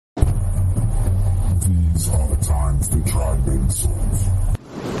the tribe and souls.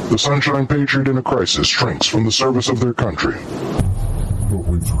 The Sunshine Patriot in a crisis shrinks from the service of their country. The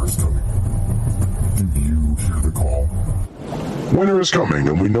winter is coming. Do you hear the call? Winter is coming,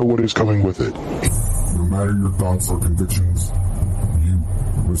 and we know what is coming with it. No matter your thoughts or convictions, you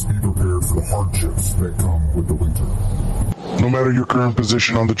must be prepared for the hardships that come with the winter. No matter your current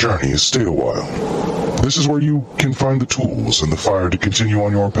position on the journey, stay a while. This is where you can find the tools and the fire to continue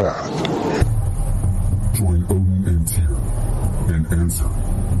on your path. Join Odin and Tyr and answer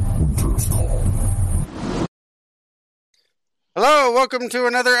Winter's call. Hello, welcome to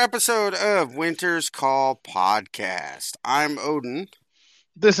another episode of Winter's Call Podcast. I'm Odin.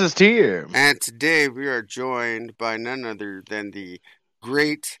 This is Tyr. And today we are joined by none other than the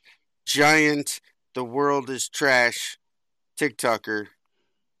great, giant, the world is trash TikToker,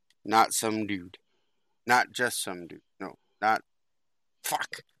 not some dude. Not just some dude. No, not...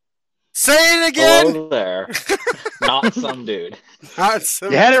 Fuck. Say it again! Hello there. Not some dude. Not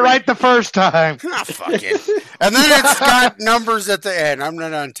some You had it dude. right the first time. Ah, fuck it. And then it's got numbers at the end. I'm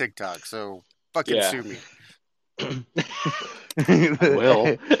not on TikTok, so fucking sue me.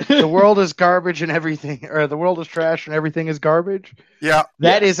 Will. The world is garbage and everything, or the world is trash and everything is garbage. Yeah.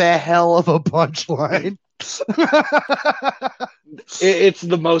 That is a hell of a punchline. It's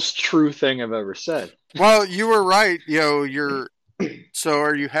the most true thing I've ever said. Well, you were right. So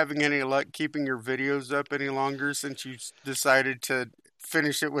are you having any luck keeping your videos up any longer since you decided to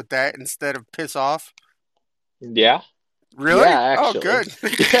finish it with that instead of piss off? Yeah. Really? Yeah, actually. Oh, good.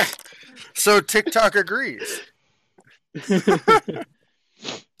 Yeah. So TikTok agrees. The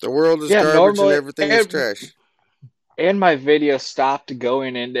world is garbage normally, and everything is trash. And my video stopped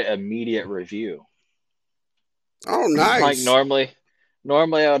going into immediate review. Oh, nice. Like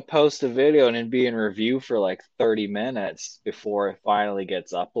normally I would post a video and it'd be in review for like 30 minutes before it finally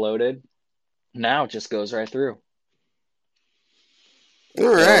gets uploaded. Now it just goes right through.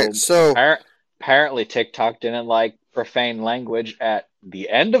 All right. So apparently TikTok didn't like profane language at the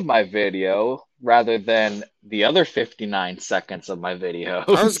end of my video rather than the other 59 seconds of my video.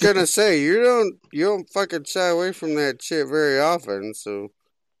 I was gonna say you don't fucking shy away from that shit very often, so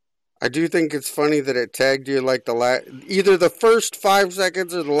I do think it's funny that it tagged you like either the first 5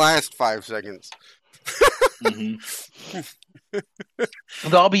 seconds or the last 5 seconds. Mm-hmm. But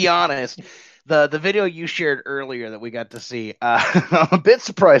I'll be honest, the video you shared earlier that we got to see, I'm a bit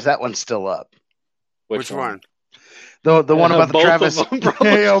surprised that one's still up. Which one? The one about the both Travis. of them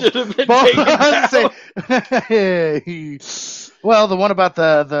probably should have been taken down. Well, the one about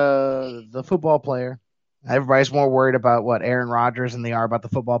the football player. Everybody's more worried about what Aaron Rodgers than they are about the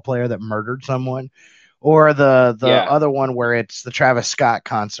football player that murdered someone, or the other one where it's the Travis Scott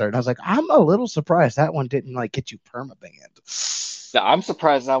concert. And I was like, I'm a little surprised that one didn't like get you permabanned. I'm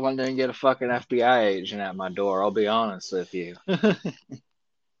surprised that one didn't get a fucking FBI agent at my door. I'll be honest with you.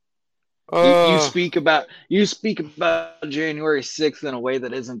 You speak about January 6th in a way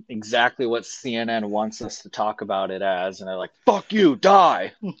that isn't exactly what CNN wants us to talk about it as, and they're like, "Fuck you,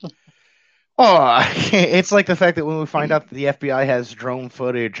 die." It's like the fact that when we find out that the FBI has drone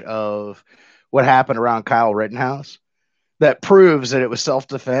footage of what happened around Kyle Rittenhouse, that proves that it was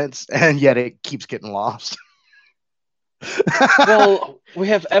self-defense, and yet it keeps getting lost. Well, we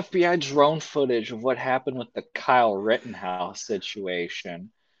have FBI drone footage of what happened with the Kyle Rittenhouse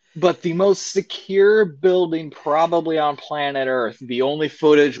situation. But the most secure building probably on planet Earth, the only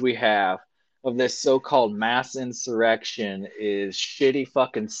footage we have of this so-called mass insurrection is shitty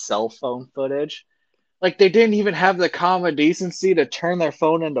fucking cell phone footage. Like, they didn't even have the common decency to turn their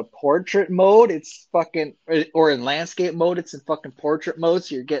phone into portrait mode. It's fucking, or in landscape mode, it's in fucking portrait mode,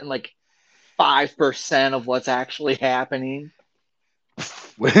 so you're getting like 5% of what's actually happening.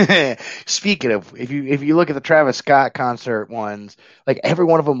 Speaking of, if you look at the Travis Scott concert ones, like every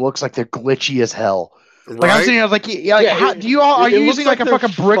one of them looks like they're glitchy as hell. Right? Like I'm sitting here, like, are you using like a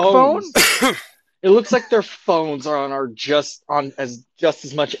fucking brick phone? It looks like their phones are just as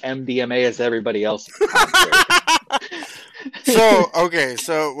much MDMA as everybody else. So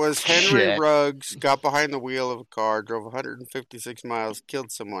it was Henry Ruggs got behind the wheel of a car, drove 156 miles,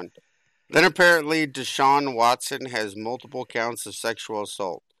 killed someone. Then apparently Deshaun Watson has multiple counts of sexual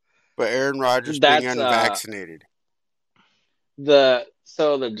assault, but Aaron Rodgers being unvaccinated. The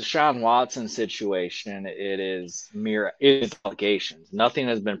Deshaun Watson situation, it is allegations. Nothing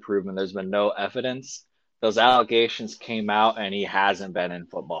has been proven. There's been no evidence. Those allegations came out, and he hasn't been in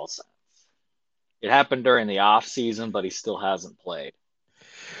football since. It happened during the off season, but he still hasn't played.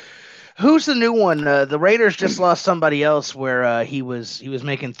 Who's the new one? The Raiders just lost somebody else where he was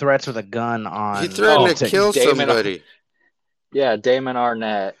making threats with a gun on. He threatened to kill somebody. Yeah, Damon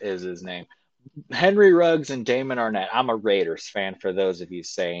Arnett is his name. Henry Ruggs and Damon Arnett. I'm a Raiders fan, for those of you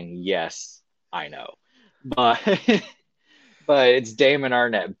saying yes, I know. But but it's Damon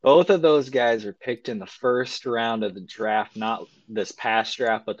Arnett. Both of those guys were picked in the first round of the draft, not this past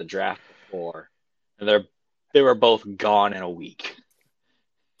draft, but the draft before. And they were both gone in a week.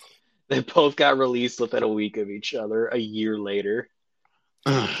 They both got released within a week of each other a year later.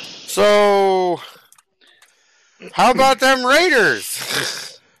 So, how about them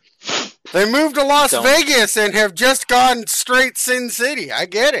Raiders? They moved to Las Vegas and have just gone straight Sin City. I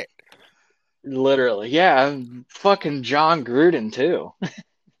get it. Literally, yeah. Fucking John Gruden too.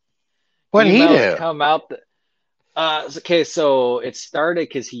 What did he do? Come out. Okay, so it started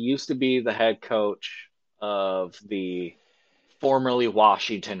because he used to be the head coach of the formerly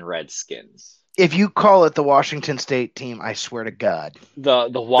Washington Redskins. If you call it the Washington State team, I swear to God. The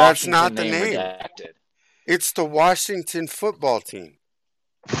Washington That's not the name name. Redacted. It's the Washington football team.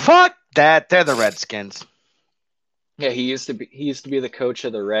 Fuck that. They're the Redskins. Yeah, he used to be the coach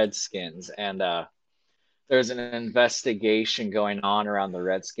of the Redskins, and there's an investigation going on around the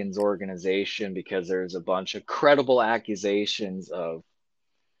Redskins organization because there's a bunch of credible accusations of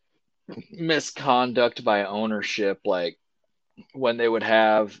misconduct by ownership. Like when they would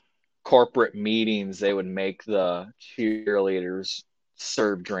have corporate meetings, they would make the cheerleaders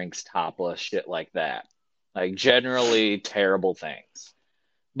serve drinks topless, shit like that. Like generally terrible things.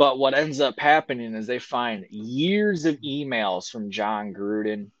 But what ends up happening is they find years of emails from John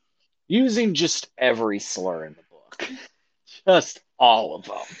Gruden using just every slur in the book. Just all of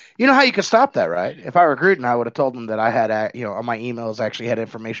them. You know how you could stop that, right? If I were Gruden, I would have told them that I had, on my emails actually had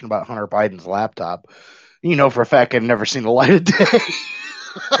information about Hunter Biden's laptop. You know for a fact I've never seen the light of day.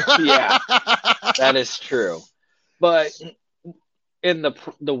 Yeah, that is true. But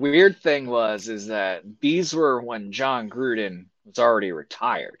the weird thing is that these were when John Gruden was already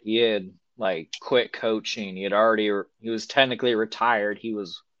retired. He had quit coaching. He was technically retired. He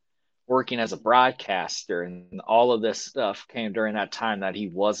was working as a broadcaster, and all of this stuff came during that time that he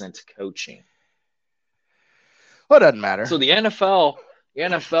wasn't coaching. Well, it doesn't matter. So the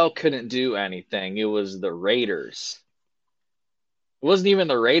NFL couldn't do anything. It was the Raiders. It wasn't even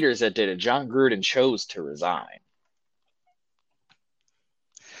the Raiders that did it. John Gruden chose to resign.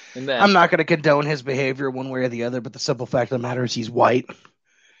 And then, I'm not going to condone his behavior one way or the other, but the simple fact of the matter is he's white.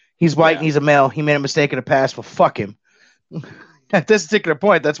 He's white and he's a male. He made a mistake in the past. Well, fuck him. At this particular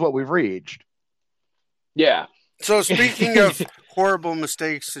point, that's what we've reached. Yeah. So speaking of horrible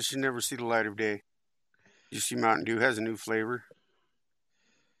mistakes that should never see the light of day, you see Mountain Dew has a new flavor?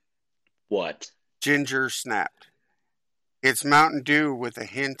 What? Ginger Snapped. It's Mountain Dew with a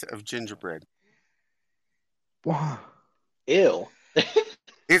hint of gingerbread. Wow. Ew.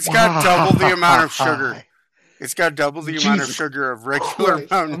 It's got double the amount of sugar. It's got double the amount of sugar of regular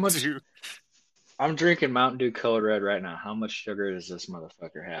Mountain Dew. I'm drinking Mountain Dew Code Red right now. How much sugar does this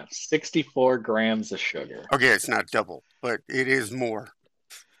motherfucker have? 64 grams of sugar. Okay, it's not double, but it is more.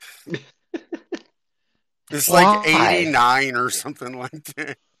 It's like 89 or something like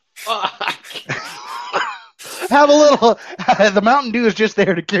that. Have a little. The Mountain Dew is just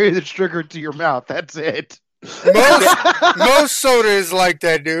there to carry the sugar to your mouth. That's it. Most soda is like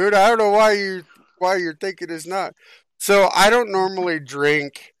that, dude. I don't know why you're thinking it's not. So I don't normally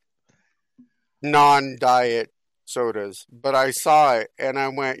drink non-diet sodas, but I saw it and I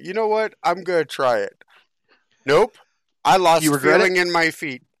went, you know what? I'm gonna try it. Nope. I lost feeling in my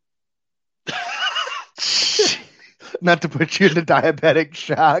feet. Not to put you into diabetic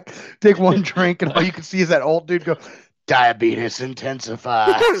shock. Take one drink and all you can see is that old dude go, diabetes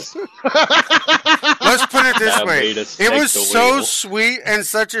intensifies. Let's put it this way. It was so sweet and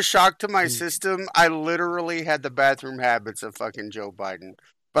such a shock to my system, I literally had the bathroom habits of fucking Joe Biden.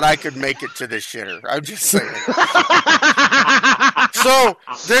 But I could make it to the shitter. I'm just saying. So,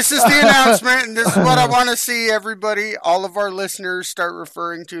 this is the announcement, and this is what I want to see everybody, all of our listeners, start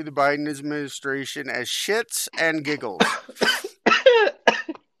referring to the Biden administration as shits and giggles.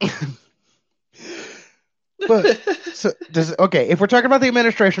 Okay, if we're talking about the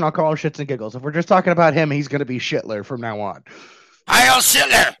administration, I'll call him shits and giggles. If we're just talking about him, he's going to be Shitler from now on. Heil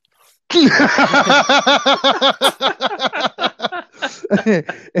Shitler!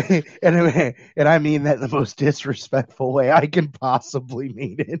 and I mean that in the most disrespectful way I can possibly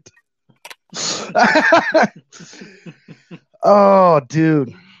mean it. Oh,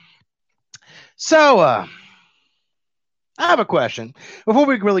 dude. So, I have a question. Before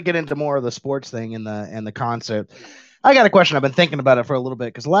we really get into more of the sports thing and the concept, I got a question. I've been thinking about it for a little bit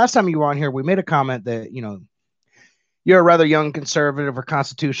because last time you were on here, we made a comment that, you're a rather young conservative or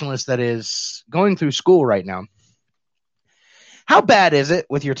constitutionalist that is going through school right now. How bad is it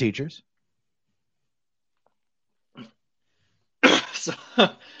with your teachers? So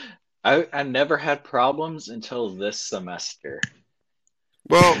I never had problems until this semester.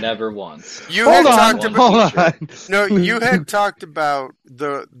 Well, never once. You Hold had on, talked hold about on. no. You had talked about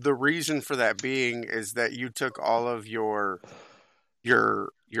the reason for that being is that you took all of your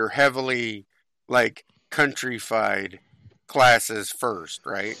heavily like countrified classes first,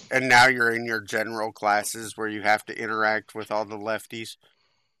 right? And now you're in your general classes where you have to interact with all the lefties.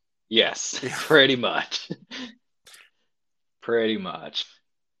 Yes, Yeah. pretty much. Pretty much.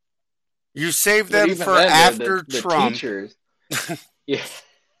 You save But them even for then, after the Trump. teachers. Yeah.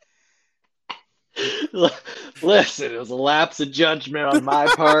 Listen, it was a lapse of judgment on my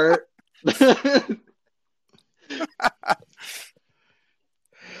part.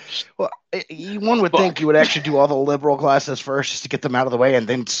 Well, one would think you would actually do all the liberal classes first just to get them out of the way, and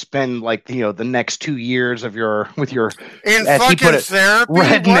then spend like the next 2 years of your in as he fucking put it, therapy.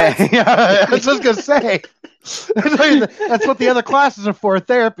 redneck. Yeah, that's what I was gonna say. That's what the other classes are for.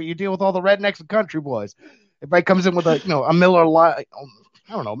 Therapy. You deal with all the rednecks and country boys. Everybody comes in with a Miller Lite.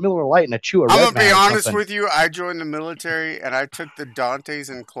 I don't know, Miller Lite and a chew of I'm Red gonna be Man or honest something. with you. I joined the military and I took the Dantes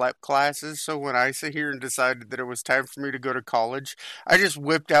and Klep classes. So when I sit here and decided that it was time for me to go to college, I just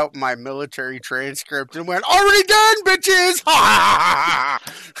whipped out my military transcript and went, "Already done, bitches!"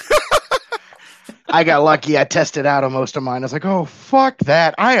 I got lucky. I tested out on most of mine. I was like, oh, fuck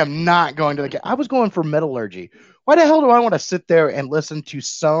that. I am not going to I was going for metallurgy. Why the hell do I want to sit there and listen to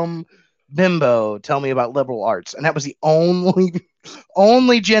some bimbo tell me about liberal arts? And that was the only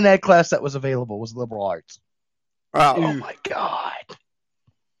gen ed class that was available was liberal arts. Oh my God.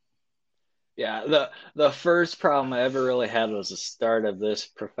 Yeah, the first problem I ever really had was the start of this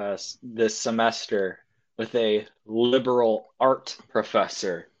semester with a liberal art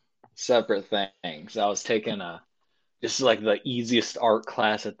professor. Separate things. I was taking just like the easiest art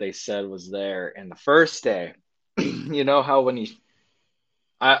class that they said was there. And the first day, you know how when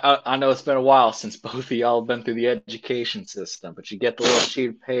I know it's been a while since both of y'all have been through the education system, but you get the little sheet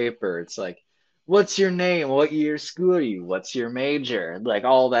of paper. It's like, what's your name? What year school are you? What's your major? Like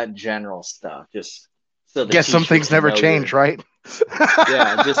all that general stuff. Just so the guess some things never change, right?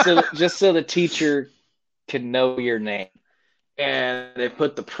 Yeah, just so the teacher can know your name. And they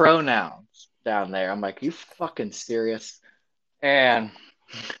put the pronouns down there. I'm like, you fucking serious? And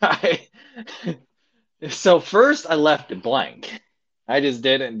so first I left it blank. I just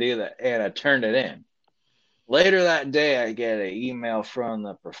didn't do that, and I turned it in. Later that day, I get an email from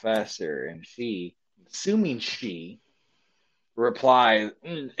the professor, and she, assuming she, replies,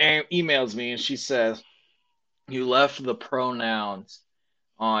 emails me, and she says, you left the pronouns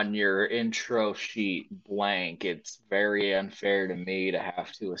on your intro sheet blank. It's very unfair to me to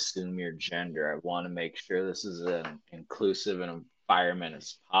have to assume your gender. I want to make sure this is an inclusive environment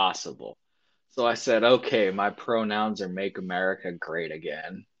as possible. So I said, okay, my pronouns are Make America Great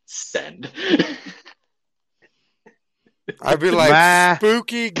Again. Send. I'd be like,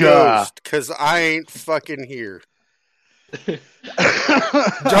 spooky ghost, because I ain't fucking here.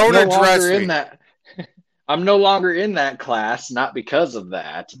 Don't address me. I'm no longer in that class, not because of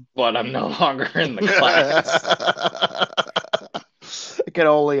that, but I'm no longer in the class. I can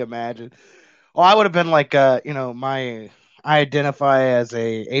only imagine. Well, I would have been like, I identify as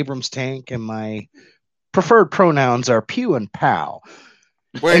a Abrams tank, and my preferred pronouns are pew and pow.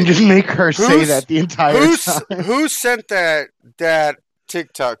 Wait, and just make her say that the entire time. Who sent that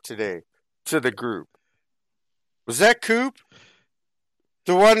TikTok today to the group? Was that Coop?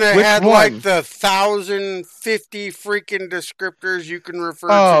 The one that had like the 1,050 freaking descriptors you can refer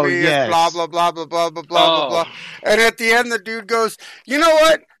to me as blah, blah, blah, blah, blah, blah, blah, blah. And at the end, the dude goes, you know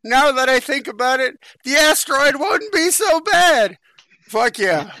what? Now that I think about it, the asteroid wouldn't be so bad. Fuck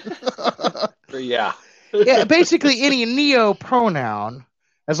yeah. Yeah. Yeah, basically any neo pronoun,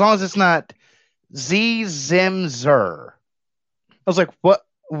 as long as it's not Z, Zim, Zer. I was like,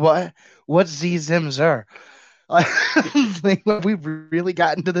 what's Z, Zim, Zer? Like, we've really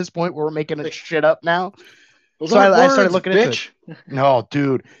gotten to this point where we're making this shit up now. So I started looking into it. No,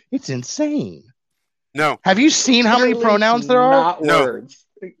 dude, it's insane. No. Have you seen how many pronouns there are? Not no. Words.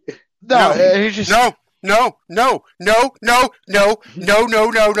 No. It's just... No.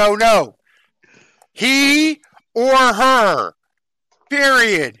 He or her.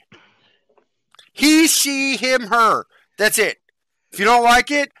 Period. He, she, him, her. That's it. If you don't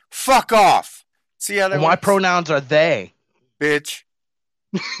like it, fuck off. See how that My pronouns are they. Bitch.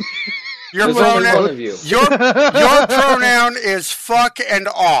 Your pronoun your pronoun is fuck and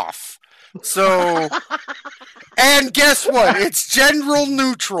off. So, and guess what? It's gender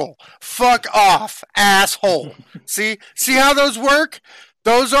neutral. Fuck off, asshole. See how those work?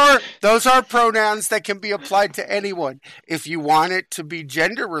 Those are pronouns that can be applied to anyone. If you want it to be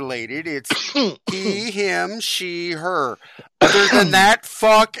gender related, it's he, him, she, her. Other than that,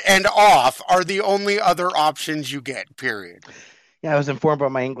 fuck and off are the only other options you get, period. Yeah, I was informed by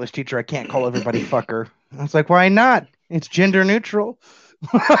my English teacher I can't call everybody fucker. I was like, why not? It's gender neutral.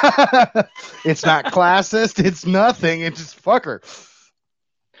 It's not classist. It's nothing. It's just fucker.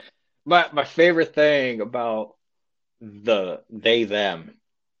 My favorite thing about the they them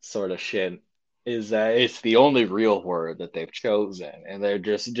sort of shit is that it's the only real word that they've chosen, and they're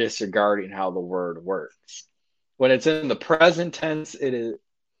just disregarding how the word works. When it's in the present tense, it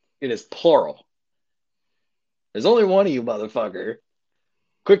is plural. There's only one of you, motherfucker.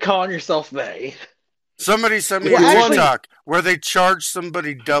 Quit calling yourself they. Somebody sent me a TikTok where they charged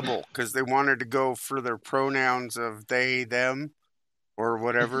somebody double because they wanted to go for their pronouns of they, them, or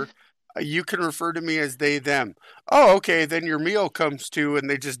whatever. You can refer to me as they, them. Oh, okay, then your meal comes to, and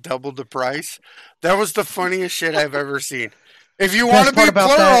they just doubled the price. That was the funniest shit I've ever seen. If you want to be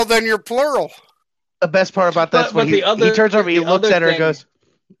plural, then you're plural. The best part about that is when he turns over, he looks at her and goes,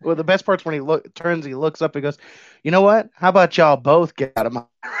 well, the best part's when he looks up and goes, you know what? How about y'all both get out of my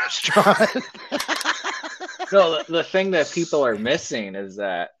restaurant? No, the thing that people are missing is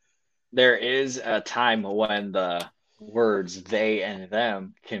that there is a time when the words they and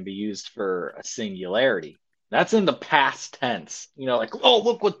them can be used for a singularity. That's in the past tense. You know, like, oh,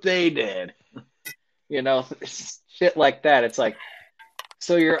 look what they did. You know, shit like that. It's like,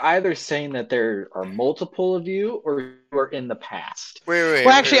 so you're either saying that there are multiple of you or you're in the past. Wait.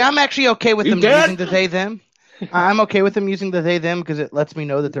 Well, actually, I'm actually okay with them using the they, them. I'm okay with them using the they, them because it lets me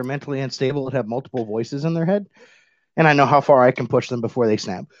know that they're mentally unstable and have multiple voices in their head. And I know how far I can push them before they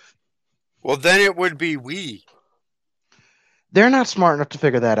snap. Well, then it would be we. They're not smart enough to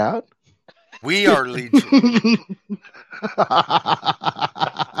figure that out. We are legion.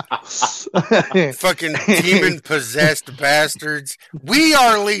 Fucking demon-possessed bastards. We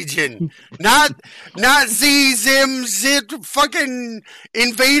are legion. Not Zim, fucking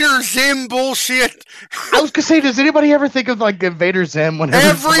Invader Zim bullshit. I was going to say, does anybody ever think of like Invader Zim whenever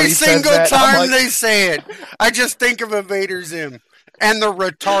every single says that? time they say it, I just think of Invader Zim and the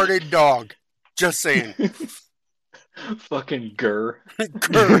retarded dog. Just saying. Fucking Grr.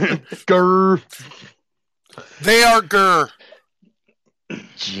 Grr. They are Grr.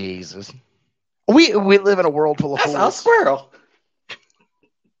 Jesus. We live in a world full of fools. That's a squirrel.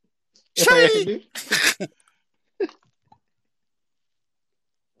 Shiny.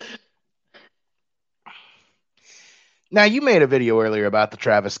 Now, you made a video earlier about the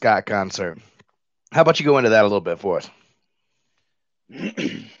Travis Scott concert. How about you go into that a little bit for us?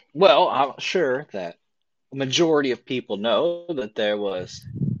 Well, I'm sure that the majority of people know that there was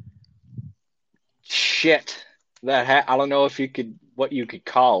shit that I don't know if what you could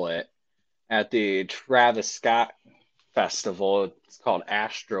call it at the Travis Scott festival. It's called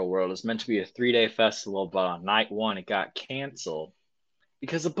Astro World. It's meant to be a 3-day festival, but on night one it got canceled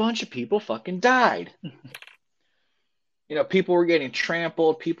because a bunch of people fucking died. You know, people were getting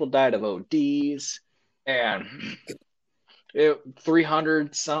trampled. People died of ODs, and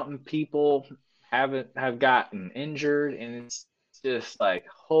 300 something people have gotten injured, and it's just like,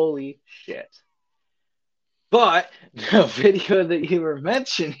 holy shit. But the video that you were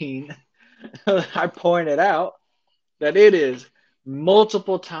mentioning, I pointed out that it is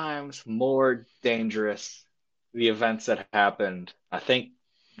multiple times more dangerous, the events that happened. I think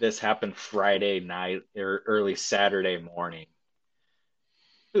this happened Friday night or early Saturday morning.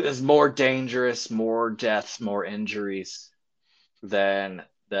 It is more dangerous, more deaths, more injuries than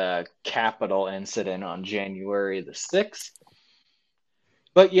the Capitol incident on January the 6th.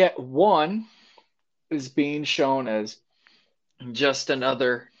 But yet one is being shown as just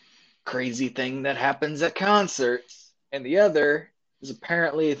another crazy thing that happens at concerts, and the other is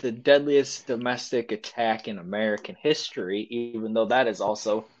apparently the deadliest domestic attack in American history, even though that is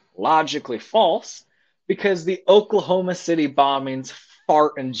also logically false, because the Oklahoma City bombings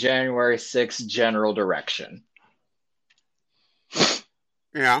fart in January 6th general direction.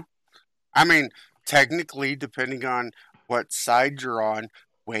 Yeah. I mean, technically, depending on what side you're on,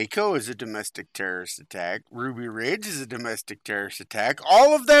 Waco is a domestic terrorist attack. Ruby Ridge is a domestic terrorist attack.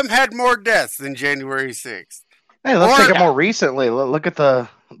 All of them had more deaths than January 6th. Hey, let's take it more recently. Look at the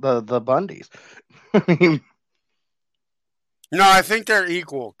Bundys. I mean, no, I think they're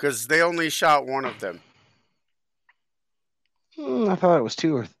equal because they only shot one of them. I thought it was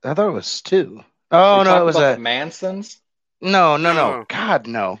two. Oh, no, it was the Mansons? No. God,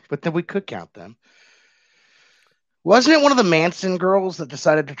 no. But then we could count them. Wasn't it one of the Manson girls that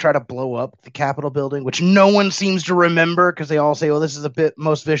decided to try to blow up the Capitol building, which no one seems to remember because they all say, "Oh, this is the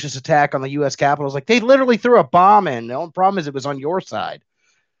most vicious attack on the U.S. Capitol." It's like they literally threw a bomb in. The only problem is it was on your side.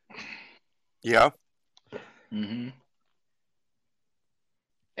 Yeah. Mm-hmm.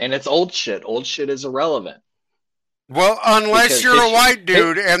 And it's old shit. Old shit is irrelevant. Well, unless you're a white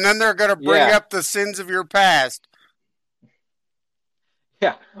dude, and then they're going to bring up the sins of your past.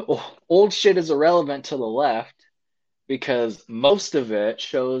 Yeah. Old shit is irrelevant to the left because most of it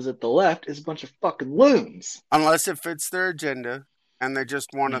shows that the left is a bunch of fucking loons. Unless it fits their agenda, and they just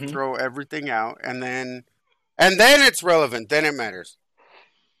want to throw everything out, and then it's relevant. Then it matters.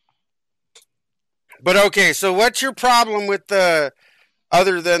 But okay, so what's your problem with the...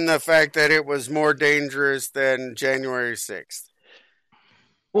 other than the fact that it was more dangerous than January 6th?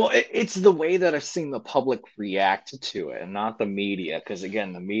 Well, it's the way that I've seen the public react to it and not the media. Because,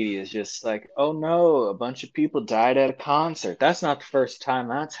 again, the media is just like, oh, no, a bunch of people died at a concert. That's not the first time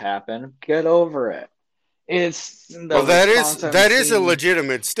that's happened. Get over it. That is a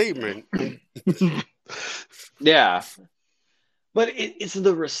legitimate statement. Yeah. But it's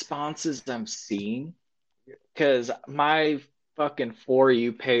the responses I'm seeing. Because my fucking For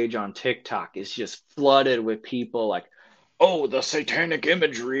You page on TikTok is just flooded with people like, oh, the satanic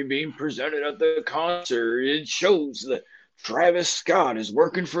imagery being presented at the concert, it shows that Travis Scott is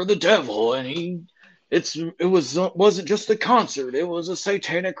working for the devil, and wasn't just a concert, it was a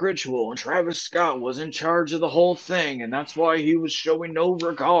satanic ritual, and Travis Scott was in charge of the whole thing, and that's why he was showing no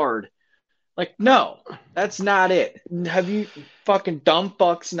regard. Like, no, that's not it. Have you fucking dumb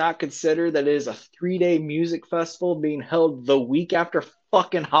fucks not considered that it is a 3-day music festival being held the week after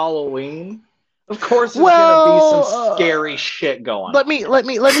fucking Halloween? Of course, there's gonna be some scary shit going on. Let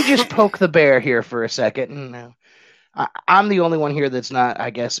me just poke the bear here for a second. I'm the only one here that's not, I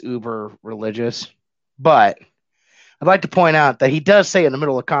guess, uber religious, but I'd like to point out that he does say in the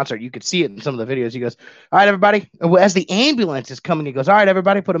middle of the concert, you could see it in some of the videos. He goes, "All right, everybody." As the ambulance is coming, he goes, "All right,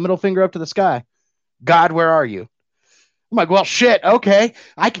 everybody, put a middle finger up to the sky. God, where are you?" I'm like, well, shit. Okay,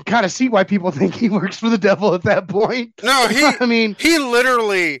 I can kind of see why people think he works for the devil at that point. No, he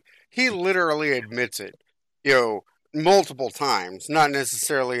literally admits it, multiple times. Not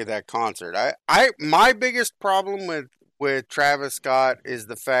necessarily at that concert. My biggest problem with Travis Scott is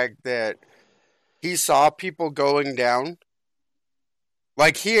the fact that he saw people going down.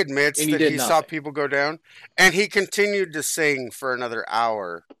 Like, he admits that he saw people go down, and he continued to sing for another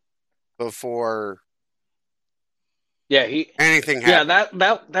hour before anything happened.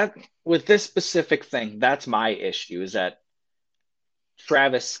 Yeah, that with this specific thing, that's my issue, is that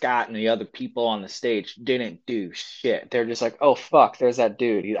Travis Scott and the other people on the stage didn't do shit. They're just like, oh, fuck, there's that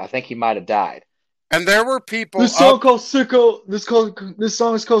dude. I think he might have died. And there were people. This song called Sicko. This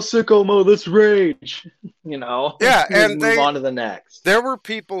song is called Sicko Mode. Let's rage. Yeah, and move on to the next. There were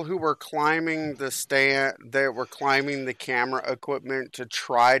people who were climbing the stand. They were climbing the camera equipment to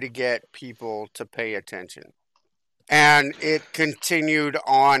try to get people to pay attention, and it continued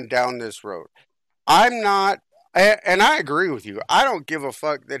on down this road. I'm not, and I agree with you. I don't give a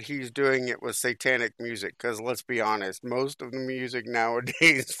fuck that he's doing it with satanic music, because let's be honest, most of the music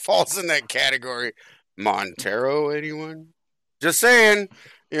nowadays falls in that category. Montero, anyone? Just saying,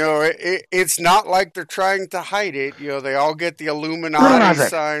 it's not like they're trying to hide it. They all get the Illuminati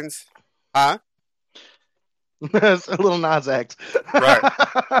signs. Huh? That's a little Nas X.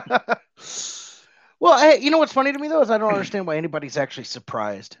 Right. Well, hey, you know what's funny to me, though, is I don't understand why anybody's actually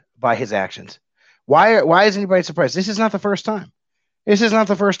surprised by his actions. Why is anybody surprised? This is not the first time. This is not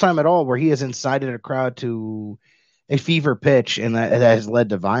the first time at all where he has incited a crowd to a fever pitch, and that has led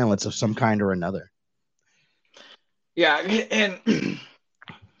to violence of some kind or another. Yeah, and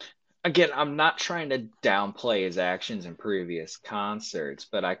again, I'm not trying to downplay his actions in previous concerts,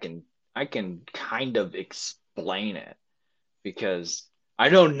 but I can kind of explain it, because I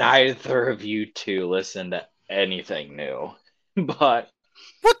know neither of you two listen to anything new, but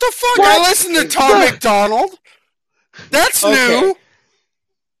what the fuck? What? I listen to Tom McDonald. That's new.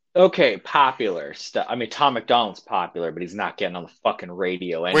 Okay, popular stuff. I mean, Tom McDonald's popular, but he's not getting on the fucking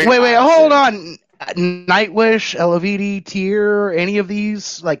radio anymore. Wait, hold on. Nightwish, LVD, Tier, any of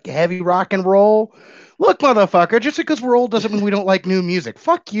these, like heavy rock and roll? Look, motherfucker, just because we're old doesn't mean we don't like new music.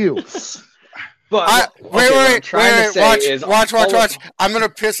 Fuck you. But watch. I'm gonna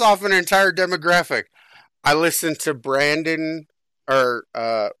piss off an entire demographic. I listen to Brandon, or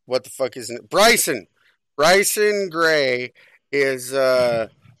what the fuck is it? Bryson Gray is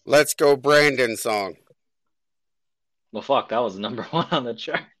Let's Go Brandon song. Well, fuck, that was number 1 on the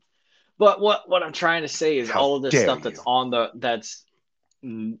chart. But what I'm trying to say is all of this stuff that's on that's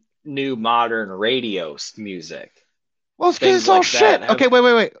new modern radio music. Well, it's because things it's all like shit. that. Okay,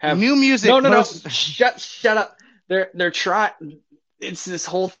 wait. New music. No. Shut up. They're trying. It's this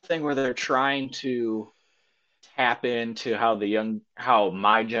whole thing where they're trying to tap into how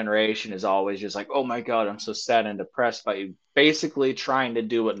my generation is always just like, oh my god, I'm so sad and depressed by you. Basically trying to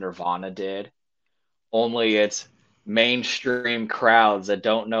do what Nirvana did, only it's mainstream crowds that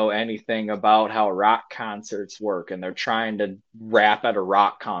don't know anything about how rock concerts work, and they're trying to rap at a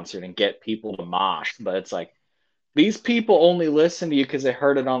rock concert and get people to mosh. But it's like, these people only listen to you because they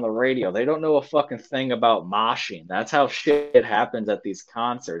heard it on the radio. They don't know a fucking thing about moshing. That's how shit happens at these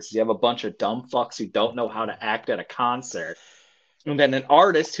concerts. You have a bunch of dumb fucks who don't know how to act at a concert. And then an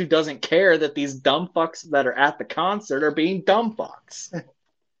artist who doesn't care that these dumb fucks that are at the concert are being dumb fucks.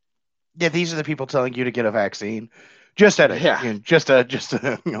 Yeah, these are the people telling you to get a vaccine. Just to throw that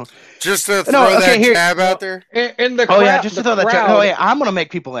jab out there. In the crowd, just to throw that jab. Oh yeah, I'm gonna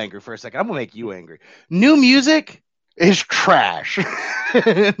make people angry for a second. I'm gonna make you angry. New music is trash,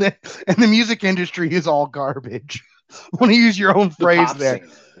 and the music industry is all garbage. I want to use your own phrase there.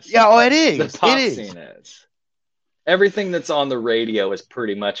 Yeah, it is. The pop scene is. Everything that's on the radio is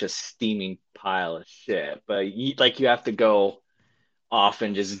pretty much a steaming pile of shit. But you have to go off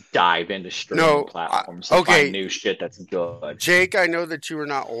and just dive into streaming platforms to find new shit that's good. Jake, I know that you are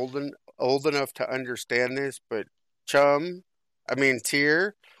not old enough to understand this, but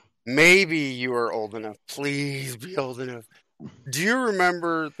Tier, maybe you are old enough. Please be old enough. Do you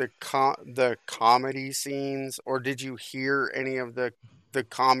remember the comedy scenes, or did you hear any of the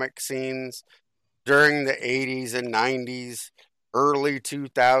comic scenes during the 80s and 90s, early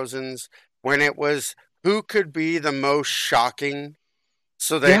 2000s, when it was who could be the most shocking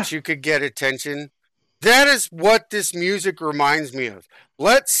so that you could get attention? That is what this music reminds me of.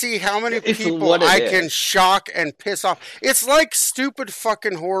 Let's see how many people I can shock and piss off. It's like stupid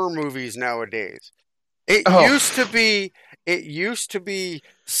fucking horror movies nowadays. It used to be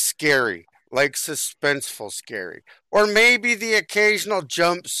scary, like suspenseful scary, or maybe the occasional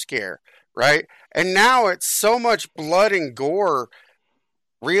jump scare, right? And now it's so much blood and gore.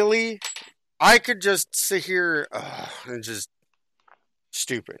 Really? I could just sit here and just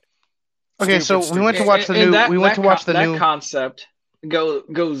stupid. Okay, we went to watch the new. That concept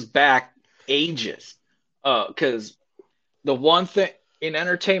goes back ages. Because the one thing in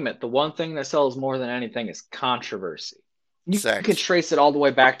entertainment, the one thing that sells more than anything is controversy. You can trace it all the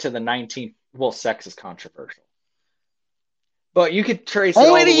way back to the sex is controversial, but you could trace it all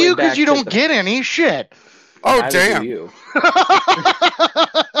the way back to you because you don't get any shit. Oh damn!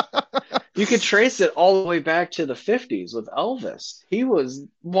 You could trace it all the way back to the 50s with Elvis. He was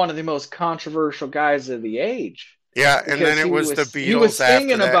one of the most controversial guys of the age. Yeah, and then it was the Beatles. He was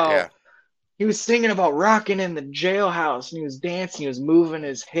singing He was singing about rocking in the jailhouse, and he was dancing, he was moving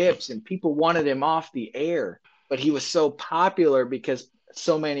his hips, and people wanted him off the air. But he was so popular because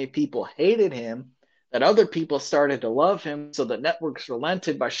so many people hated him that other people started to love him, so the networks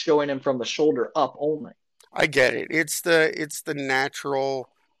relented by showing him from the shoulder up only. I get it. It's the natural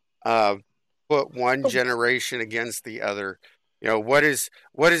put one generation against the other. You know, what is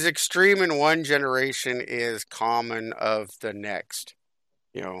extreme in one generation is common of the next.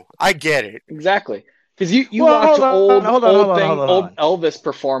 You know, I get it. Exactly. Because you watch old Elvis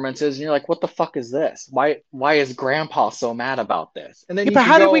performances and you're like, what the fuck is this? Why is Grandpa so mad about this? And then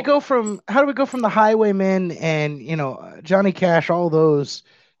how did we go from the Highwaymen and Johnny Cash, all those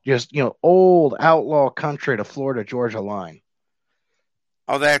just old outlaw country to Florida Georgia line?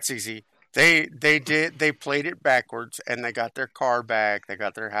 Oh, that's easy. They played it backwards, and they got their car back, they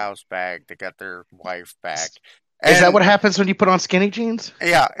got their house back, they got their wife back. Is that what happens when you put on skinny jeans?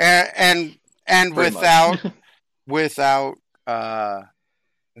 Yeah, and without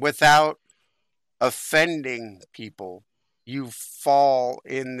offending people, you fall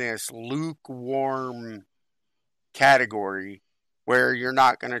in this lukewarm category where you're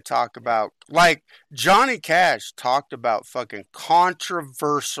not going to talk about, like Johnny Cash talked about fucking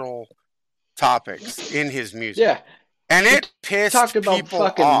controversial topics in his music. Yeah. And it pissed people off. Talked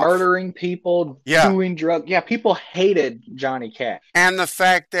about fucking murdering people, doing drugs. Yeah, people hated Johnny Cash. And the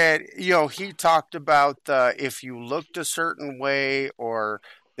fact that, he talked about if you looked a certain way or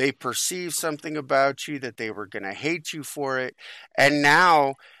they perceived something about you, that they were going to hate you for it. And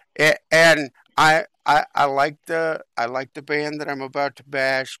now, I like the band that I'm about to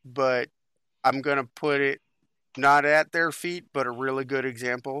bash, but I'm going to put it not at their feet, but a really good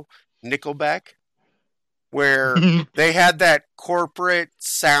example, Nickelback, where they had that corporate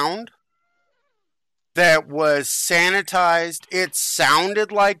sound that was sanitized. It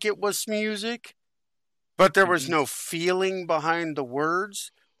sounded like it was music, but there was no feeling behind the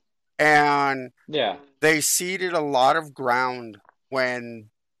words. And Yeah. they ceded a lot of ground when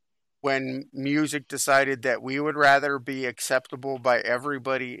music decided that we would rather be acceptable by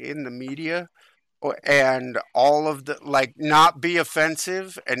everybody in the media and all of the, like, not be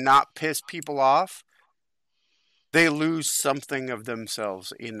offensive and not piss people off. They lose something of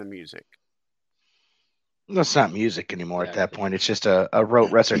themselves in the music. It's not music anymore at that point. It's just a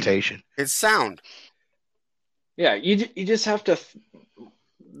rote recitation. It's sound. Yeah, you just have to.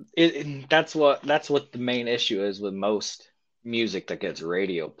 That's what the main issue is with most music that gets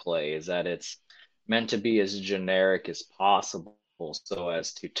radio play, is that it's meant to be as generic as possible, so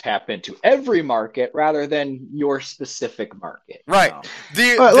as to tap into every market rather than your specific market. Right.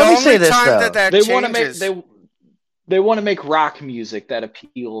 Let me say this, though. They want to make they want to make rock music that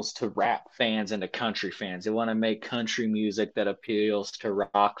appeals to rap fans and to country fans. They want to make country music that appeals to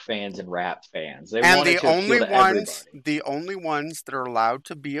rock fans and rap fans. They want it to appeal to everybody. The only ones that are allowed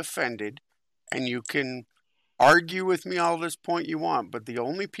to be offended, and you can argue with me all this point you want, but the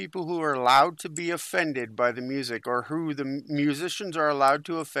only people who are allowed to be offended by the music, or who the musicians are allowed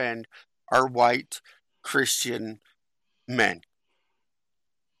to offend, are white Christian men.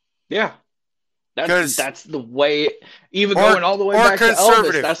 Yeah. That's the way, even going all the way back to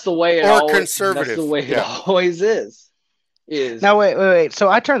Elvis, that's the way it always is. Now wait. So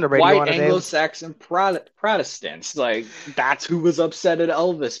I turned the radio on. White Anglo-Saxon Protestants, like, that's who was upset at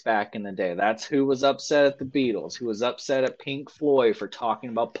Elvis back in the day. That's who was upset at the Beatles. Who was upset at Pink Floyd for talking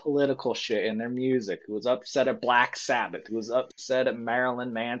about political shit in their music. Who was upset at Black Sabbath. Who was upset at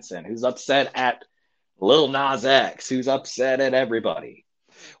Marilyn Manson. Who's upset at Lil Nas X. Who's upset at everybody.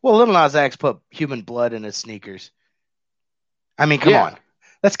 Well, Lil Nas X put human blood in his sneakers. I mean, come on.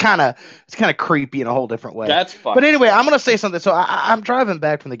 It's kind of creepy in a whole different way. That's fun. But anyway, I'm going to say something. So I'm driving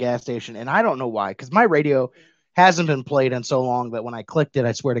back from the gas station, and I don't know why, because my radio hasn't been played in so long that when I clicked it,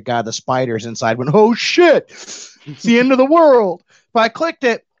 I swear to God, the spiders inside went, oh, shit, it's the end of the world. But I clicked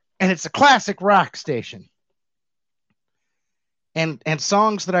it, and it's a classic rock station. And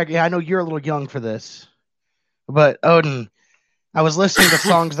songs that I know you're a little young for this, but Odin, I was listening to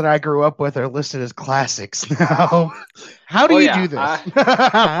songs that I grew up with are listed as classics now. How do you do this?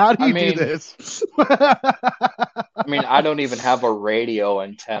 How do you do this? I mean, I don't even have a radio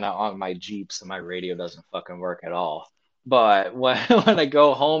antenna on my Jeep, so my radio doesn't fucking work at all. But when I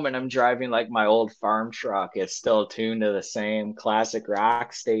go home and I'm driving like my old farm truck, it's still tuned to the same classic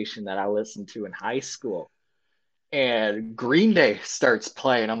rock station that I listened to in high school. And Green Day starts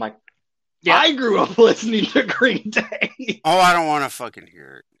playing. I'm like, yeah. I grew up listening to Green Day. Oh, I don't want to fucking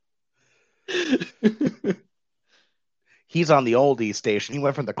hear it. He's on the oldies station. He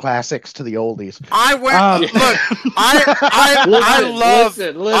went from the classics to the oldies. I went. Look, I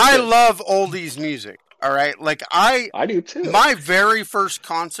love oldies music. All right, like I do too. My very first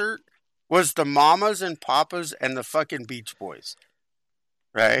concert was the Mamas and Papas and the fucking Beach Boys.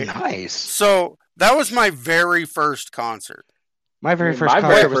 Right. Nice. So that was my very first concert. My very first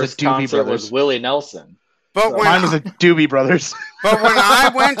concert was the Doobie Brothers. Was Willie Nelson. But mine was the Doobie Brothers. But when I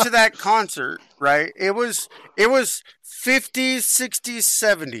went to that concert, right, it was 50s, 60s,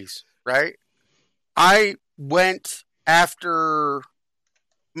 70s, right? I went after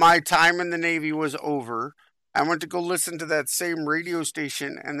my time in the Navy was over. I went to go listen to that same radio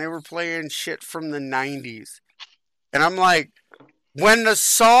station, and they were playing shit from the 90s. And I'm like, when the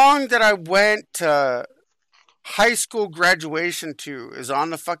song that I went to high school graduation to is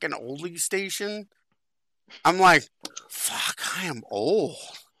on the fucking oldie station, I'm like, fuck, I am old.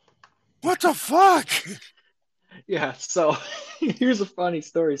 What the fuck? Yeah, so here's a funny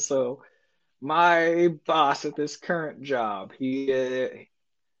story. So my boss at this current job,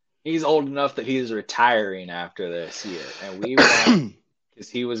 he's old enough that he's retiring after this year. And we went because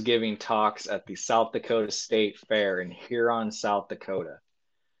he was giving talks at the South Dakota State Fair in Huron, South Dakota.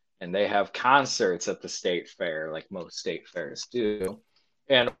 And they have concerts at the state fair, like most state fairs do.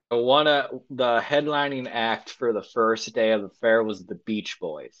 And the headlining act for the first day of the fair was the Beach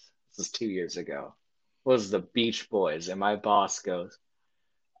Boys. This is 2 years ago. Was the Beach Boys. And my boss goes,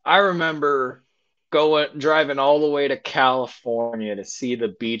 I remember driving all the way to California to see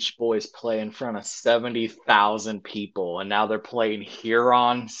the Beach Boys play in front of 70,000 people. And now they're playing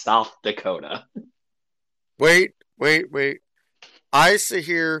Huron, South Dakota. Wait. I sit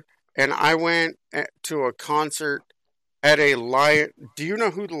here and I went to a concert at a Lion. Do you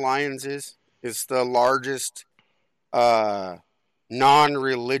know who the Lions is? It's the largest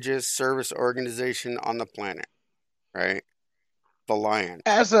non-religious service organization on the planet, right? The Lion.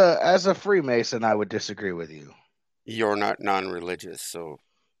 As a Freemason, I would disagree with you. You're not non-religious, so.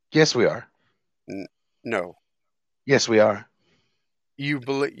 Yes, we are. No. Yes, we are.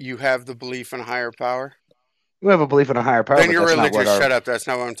 you have the belief in a higher power? You have a belief in a higher power. Then you're religious. Shut up. That's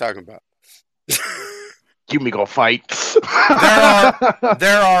not what I'm talking about. You me go fight.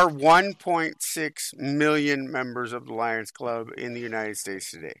 There are 1.6 million members of the Lions Club in the United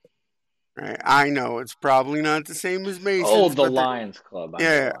States today. Right? I know it's probably not the same as Masons. Oh, the Lions Club.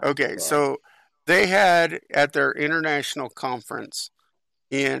 Okay. So they had at their international conference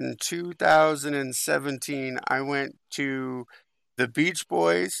in 2017, I went to the Beach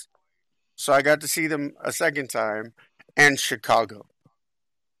Boys, so I got to see them a second time, and Chicago.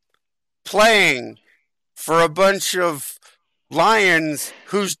 Playing for a bunch of Lions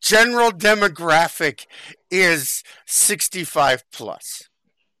whose general demographic is 65 plus.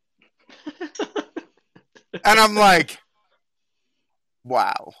 And I'm like,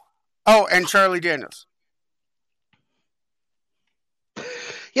 wow. Oh, and Charlie Daniels.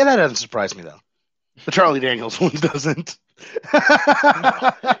 Yeah, that doesn't surprise me, though. The Charlie Daniels one doesn't.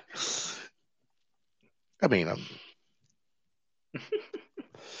 I mean,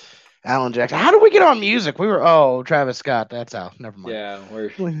 Alan Jackson. How did we get on music? We were, Travis Scott. That's how. Never mind. Yeah,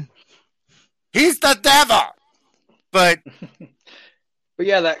 he's the devil. But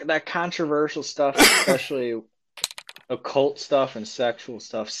yeah, that controversial stuff, especially occult stuff and sexual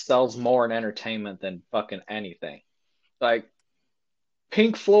stuff, sells more in entertainment than fucking anything. Like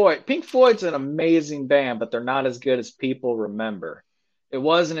Pink Floyd's an amazing band, but they're not as good as people remember. It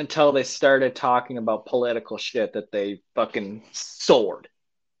wasn't until they started talking about political shit that they fucking soared.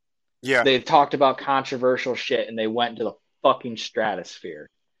 Yeah. They talked about controversial shit and they went to the fucking stratosphere.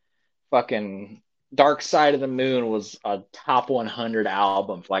 Fucking Dark Side of the Moon was a top 100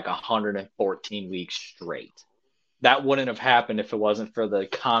 album for like 114 weeks straight. That wouldn't have happened if it wasn't for the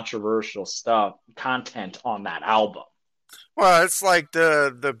controversial content on that album. Well, it's like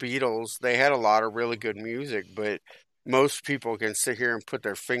the Beatles. They had a lot of really good music, but most people can sit here and put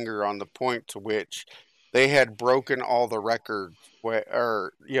their finger on the point to which they had broken all the records,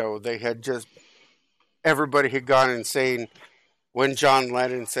 they had just, everybody had gone insane when John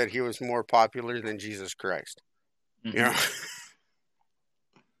Lennon said he was more popular than Jesus Christ. Mm-hmm. You know?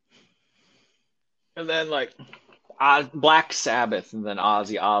 And then like Black Sabbath and then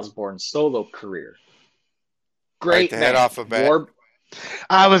Ozzy Osbourne's solo career. Great. Right, the head off a bat.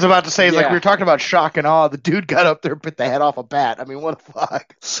 I was about to say, like we were talking about shock and awe. The dude got up there and bit the head off a bat. I mean, what the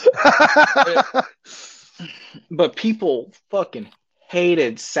fuck? But people fucking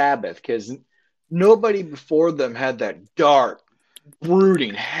hated Sabbath because nobody before them had that dark,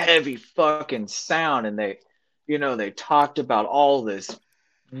 brooding, heavy fucking sound. And they talked about all this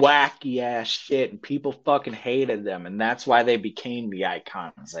wacky ass shit and people fucking hated them. And that's why they became the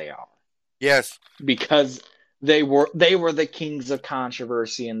icons they are. Yes. Because they were the kings of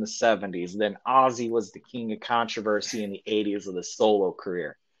controversy in the 70s. Then Ozzy was the king of controversy in the 80s with his solo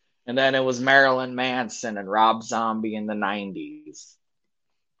career. And then it was Marilyn Manson and Rob Zombie in the 90s.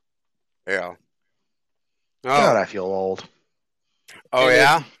 Yeah. Oh. God, I feel old. Oh,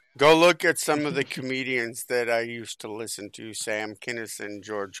 yeah? Go look at some of the comedians that I used to listen to. Sam Kinison,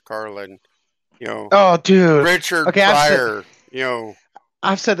 George Carlin, Oh, dude. Richard Pryor,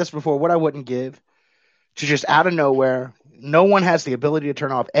 I've said this before. What I wouldn't give to just out of nowhere, no one has the ability to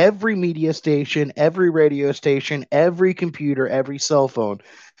turn off every media station, every radio station, every computer, every cell phone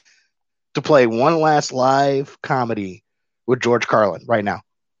to play one last live comedy with George Carlin right now.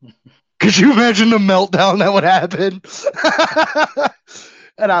 Could you imagine the meltdown that would happen?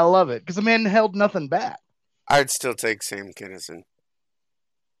 And I love it because the man held nothing back. I'd still take Sam Kinison.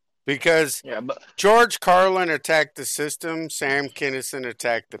 Because George Carlin attacked the system, Sam Kinison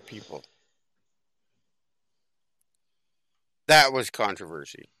attacked the people. That was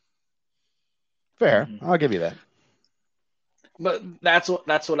controversy. Fair. I'll give you that. But that's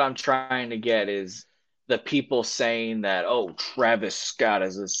what I'm trying to get is the people saying that, Travis Scott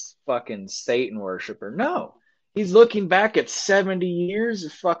is this fucking Satan worshiper. No. He's looking back at 70 years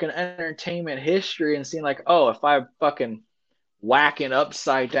of fucking entertainment history and seeing like, if I fucking whack an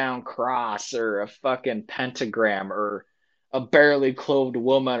upside down cross or a fucking pentagram or a barely clothed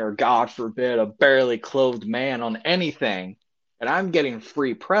woman or God forbid a barely clothed man on anything, and I'm getting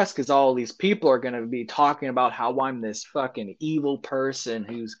free press because all these people are going to be talking about how I'm this fucking evil person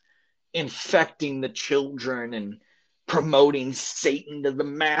who's infecting the children and promoting Satan to the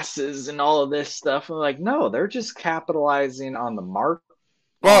masses and all of this stuff. I'm like, no, they're just capitalizing on the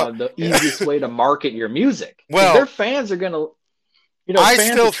the easiest way to market your music. Well, their fans are going to, I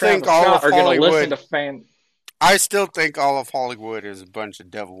still think all of Hollywood I still think all of Hollywood is a bunch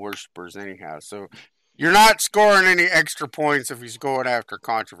of devil worshippers anyhow. So you're not scoring any extra points if he's going after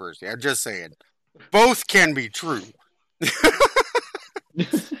controversy. I'm just saying. Both can be true.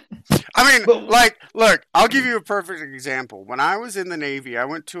 I mean, like, look, I'll give you a perfect example. When I was in the Navy, I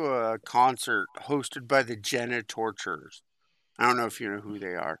went to a concert hosted by the Torturers. I don't know if you know who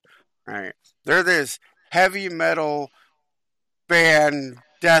they are, right? They're this heavy metal band,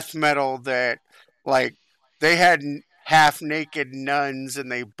 death metal that, like, they had half naked nuns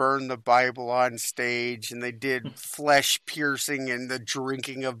and they burned the Bible on stage and they did flesh piercing and the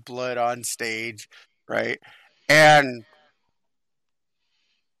drinking of blood on stage, right? And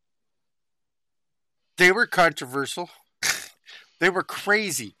they were controversial. They were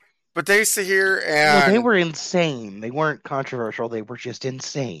crazy. But they used to hear and... Well, they were insane. They weren't controversial. They were just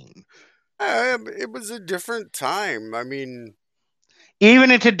insane. It was a different time. I mean...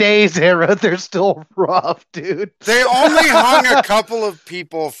 Even in today's era, they're still rough, dude. They only hung a couple of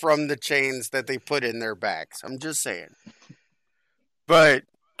people from the chains that they put in their backs. I'm just saying. But,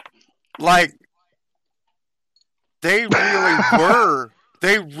 like, they really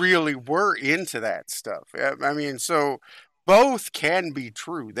were into that stuff. I mean, so both can be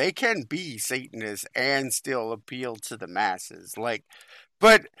true. They can be Satanists and still appeal to the masses. Like,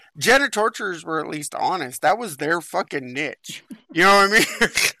 but Torturers were at least honest. That was their fucking niche. You know what I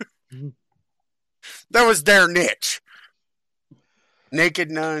mean? That was their niche. Naked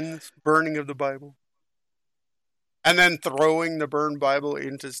nuns, burning of the Bible. And then throwing the burned Bible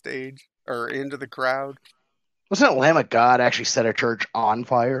into stage or into the crowd. Wasn't it Lamb of God actually set a church on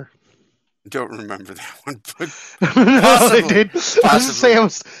fire? Don't remember that one, but no, they did. I was just saying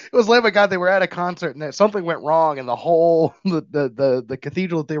it was Lamb of God. They were at a concert and something went wrong, and the whole the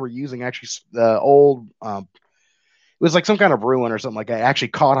cathedral that they were using actually the old it was like some kind of ruin or something like that. Actually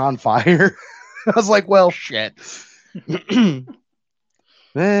caught on fire. I was like, well, shit. Just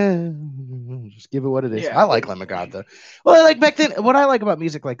give it what it is. Yeah. I like Lamb of God though. Well, like back then, what I like about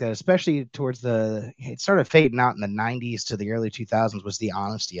music like that, especially towards it started fading out in the 90s to the early 2000s, was the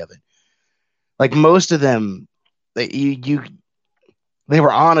honesty of it. Like most of them, they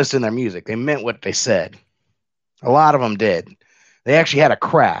were honest in their music. They meant what they said. A lot of them did. They actually had a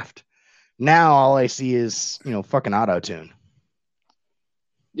craft. Now all I see is, fucking auto-tune.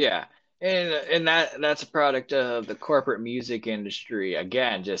 Yeah. And that's a product of the corporate music industry.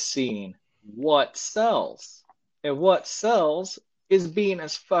 Again, just seeing what sells. And what sells is being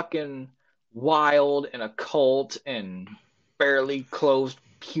as fucking wild and occult and barely closed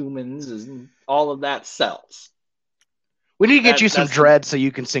humans, and all of that sells. We need to get you some dread so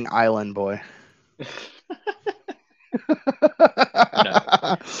you can sing Island Boy. No.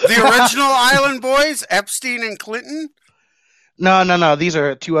 The original Island Boys, Epstein and Clinton? No. These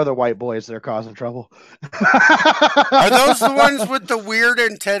are two other white boys that are causing trouble. Are those the ones with the weird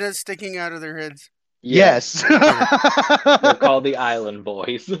antennas sticking out of their heads? Yes. They're called the Island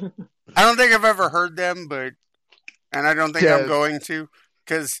Boys. I don't think I've ever heard them, and I don't think I'm going to,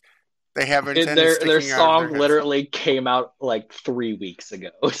 because they have antennas sticking their song out of their literally came out like 3 weeks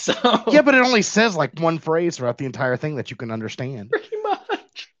ago. So yeah, but it only says like one phrase throughout the entire thing that you can understand. Pretty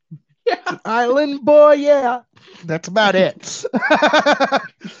much. Yeah. Island Boy, yeah. That's about it.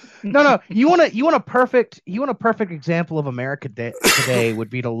 No. You want a perfect example of America today would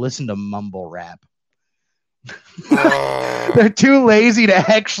be to listen to mumble rap. They're too lazy to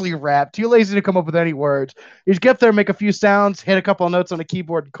actually rap, too lazy to come up with any words. You just get there, make a few sounds, hit a couple of notes on a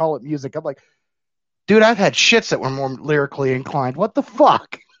keyboard, and call it music. I'm like, dude, I've had shits that were more lyrically inclined. What the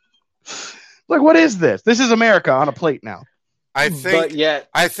fuck? Like, what is this? This is America on a plate now. I think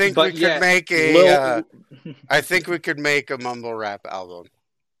we could make a mumble rap album.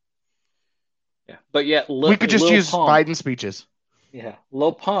 Yeah, but yet we could just use Biden speeches. Yeah,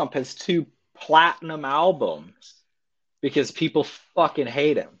 Lil Pump has 2 platinum albums because people fucking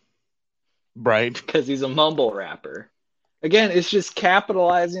hate him. Right. Because he's a mumble rapper. Again, it's just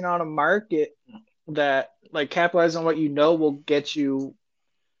capitalizing on a market that, like, capitalizing on what will get you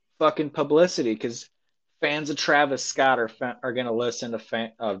fucking publicity, because fans of Travis Scott are going to listen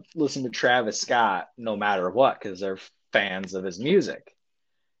to Travis Scott no matter what, because they're fans of his music.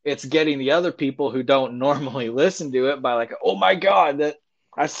 It's getting the other people who don't normally listen to it by like, oh my God, that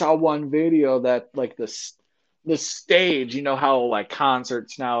I saw one video that like the stage, how like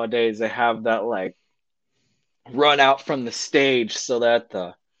concerts nowadays, they have that like run out from the stage so that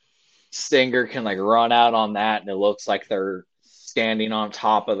the singer can like run out on that and it looks like they're standing on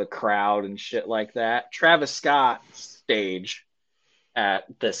top of the crowd and shit like that. Travis Scott's stage at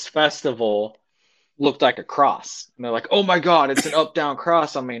this festival looked like a cross. And they're like, oh my God, it's an up-down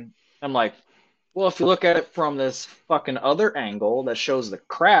cross. I mean, I'm like, well, if you look at it from this fucking other angle that shows the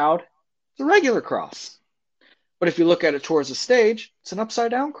crowd, it's a regular cross. But if you look at it towards the stage, it's an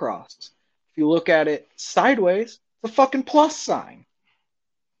upside down cross. If you look at it sideways, it's a fucking plus sign.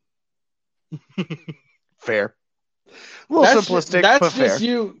 Fair. A little simplistic, that's but just fair.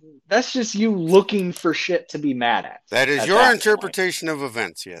 you. That's just you looking for shit to be mad at. That is your interpretation of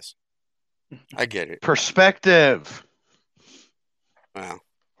events, yes. I get it. Perspective. Wow.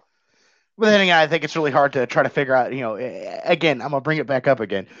 But then again, I think it's really hard to try to figure out, again, I'm going to bring it back up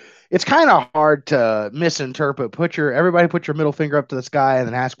again. It's kind of hard to misinterpret. Everybody put your middle finger up to the sky and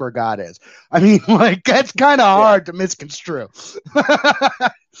then ask where God is. I mean, like, that's kind of hard to misconstrue.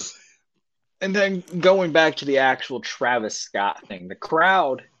 And then going back to the actual Travis Scott thing, the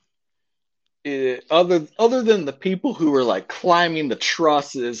crowd, other than the people who were like climbing the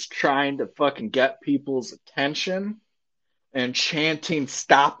trusses trying to fucking get people's attention and chanting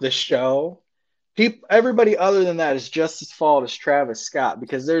 "Stop the show," everybody other than that is just as fault as Travis Scott,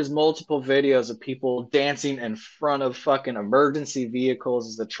 because there's multiple videos of people dancing in front of fucking emergency vehicles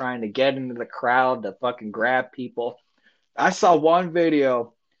as they're trying to get into the crowd to fucking grab people. I saw one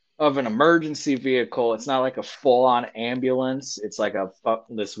video of an emergency vehicle. It's not like a full-on ambulance. It's like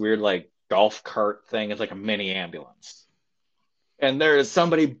this weird like golf cart thing. It's like a mini ambulance. And there is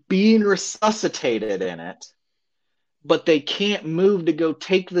somebody being resuscitated in it, but they can't move to go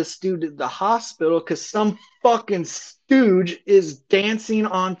take this dude to the hospital because some fucking stooge is dancing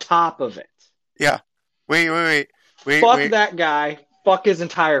on top of it. Yeah. Wait. Fuck that guy. Fuck his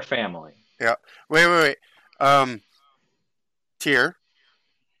entire family. Yeah. Wait. Tier.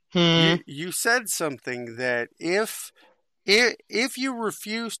 You said something that if you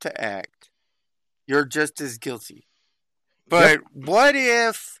refuse to act, you're just as guilty. But what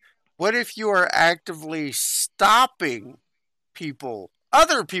if you are actively stopping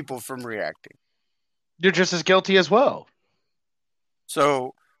other people from reacting? You're just as guilty as well.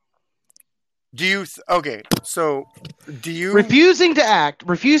 So do you refusing to act,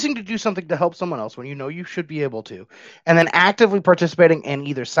 refusing to do something to help someone else when you know you should be able to, and then actively participating and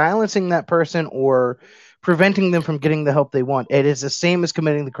either silencing that person or preventing them from getting the help they want, it is the same as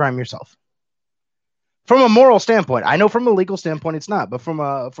committing the crime yourself. From a moral standpoint, I know from a legal standpoint it's not, but from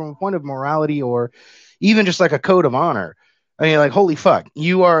a point of morality or even just like a code of honor, I mean, like, holy fuck,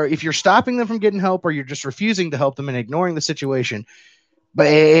 if you're stopping them from getting help or you're just refusing to help them and ignoring the situation, but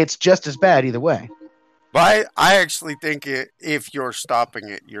it's just as bad either way. But I actually think if you're stopping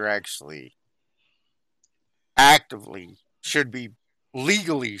it, you're actually actively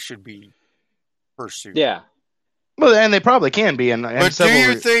legally should be pursued. Yeah. Well, and they probably can be. But do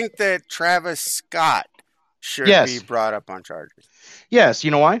you think that Travis Scott should be brought up on charges? Yes.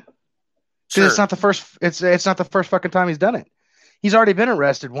 You know why? Because it's not the first. It's not the first fucking time he's done it. He's already been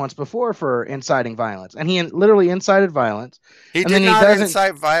arrested once before for inciting violence, and he literally incited violence. He did not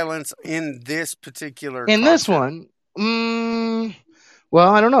incite violence in this particular. In this one, well,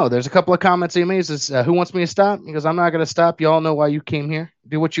 I don't know. There's a couple of comments he made. Says, "Who wants me to stop?" Because I'm not going to stop. You all know why you came here.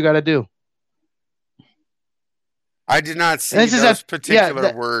 Do what you got to do. I did not see those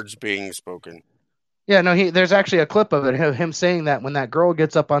particular words being spoken. Yeah, no. There's actually a clip of it. Him saying that when that girl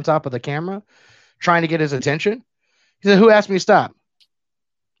gets up on top of the camera, trying to get his attention. He said, "Who asked me to stop?"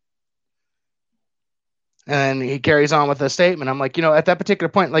 And he carries on with a statement. I'm like, at that particular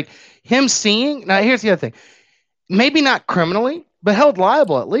point, like him seeing. Now, here's the other thing. Maybe not criminally, but held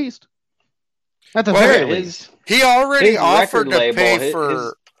liable at least. At the very least. He already offered to pay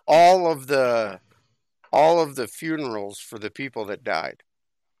for all of the funerals for the people that died.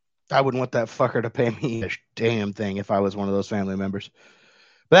 I wouldn't want that fucker to pay me a damn thing if I was one of those family members.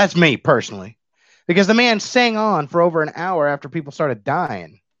 But that's me personally. Because the man sang on for over an hour after people started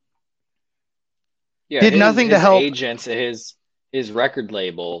dying. Yeah, did nothing to help. Agents at his record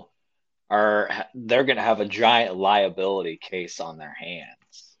label they're going to have a giant liability case on their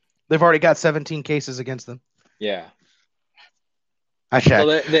hands. They've already got 17 cases against them. Yeah. I checked.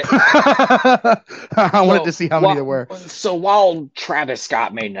 I wanted to see how many there were. So while Travis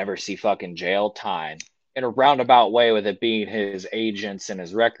Scott may never see fucking jail time, in a roundabout way with it being his agents and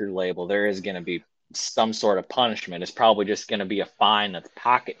his record label, there is going to be some sort of punishment. It's probably just going to be a fine that's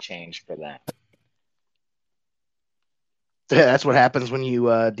pocket change for them. Yeah, that's what happens when you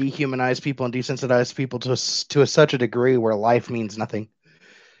dehumanize people and desensitize people to such a degree where life means nothing.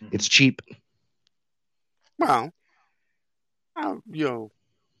 Mm-hmm. It's cheap. Well,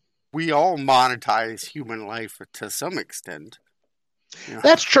 we all monetize human life to some extent.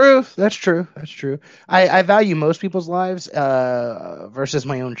 That's true. I value most people's lives versus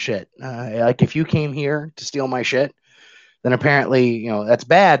my own shit. Like if you came here to steal my shit, then apparently, that's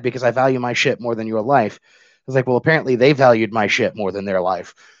bad because I value my shit more than your life. It's like, well, apparently they valued my shit more than their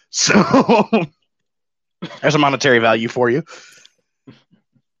life. So there's a monetary value for you.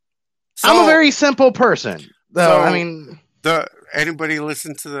 I'm a very simple person. Though, anybody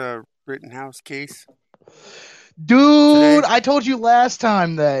listen to the Rittenhouse case? Dude, I told you last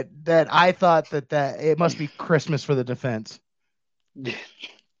time that I thought that it must be Christmas for the defense.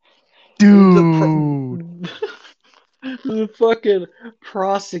 Dude. The fucking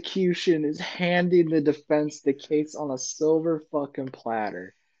prosecution is handing the defense the case on a silver fucking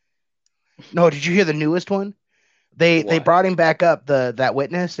platter. No, did you hear the newest one? They brought him back up, that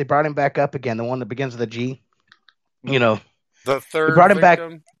witness. They brought him back up again, the one that begins with a G. You know, the third. They brought him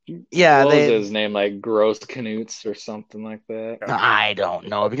victim? back. Yeah, what was his name? Like Gross Knutes or something like that. I don't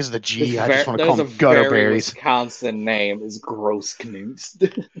know because of the G. I just want to call him Gutterberries. Wisconsin name is Gross Knutes.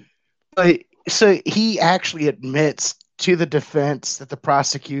 So he actually admits to the defense that the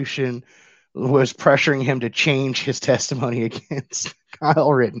prosecution was pressuring him to change his testimony against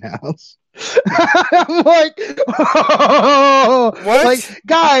Kyle Rittenhouse. I'm like, oh, what? Like,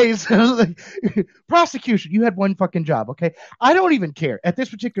 guys, prosecution, you had one fucking job, okay? I don't even care at this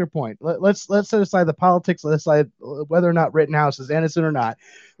particular point. Let's set aside the politics, let's decide whether or not Rittenhouse is innocent or not.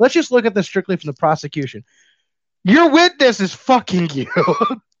 Let's just look at this strictly from the prosecution. Your witness is fucking you.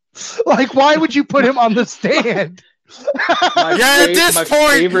 Like, why would you put him on the stand? At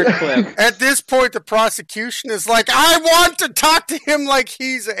this point, the prosecution is like, I want to talk to him like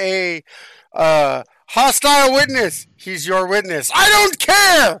he's a hostile witness. He's your witness. I don't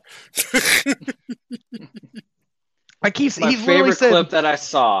care. Like he's favorite clip that I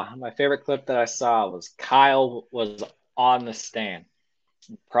saw. My favorite clip that I saw was Kyle was on the stand.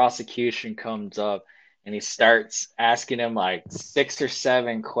 The prosecution comes up and he starts asking him like 6 or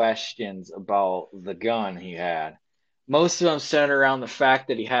 7 questions about the gun he had. Most of them centered around the fact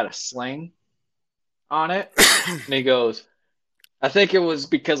that he had a sling on it. And he goes, I think it was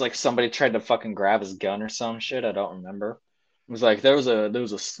because like somebody tried to fucking grab his gun or some shit. I don't remember. It was like, there was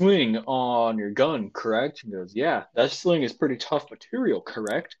a sling on your gun, correct? He goes, yeah, that sling is pretty tough material,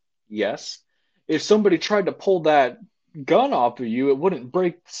 correct? Yes. If somebody tried to pull that gun off of you, it wouldn't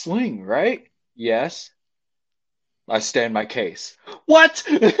break the sling, right? Yes. I stand my case. What?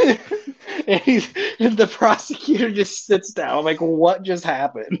 and the prosecutor just sits down. I'm like, what just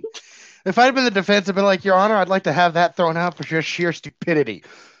happened? If I'd been the defense, I'd been like, Your Honor, I'd like to have that thrown out for just sheer stupidity.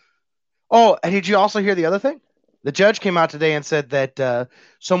 Oh, and did you also hear the other thing? The judge came out today and said that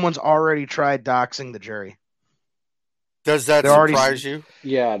someone's already tried doxing the jury. Does that surprise you?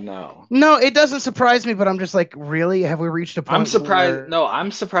 Yeah, no. No, it doesn't surprise me, but I'm just like, really? Have we reached a point I'm surprised. No,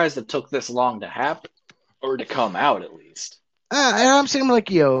 I'm surprised it took this long to happen. Or to come out, at least. And I'm saying, like,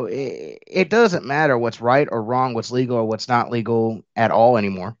 it doesn't matter what's right or wrong, what's legal or what's not legal at all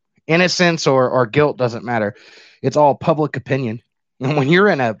anymore. Innocence or guilt doesn't matter. It's all public opinion. And when you're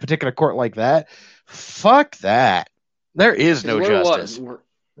in a particular court like that, fuck that. There is no justice.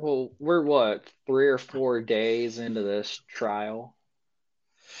 We're what, 3 or 4 days into this trial?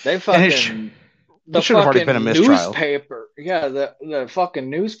 They fucking... The should have already been a mistrial. Newspaper, yeah, the fucking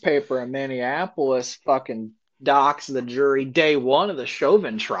newspaper in Minneapolis fucking docks the jury day 1 of the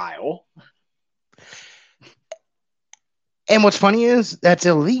Chauvin trial. And what's funny is that's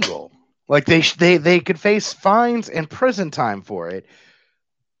illegal. Like they could face fines and prison time for it,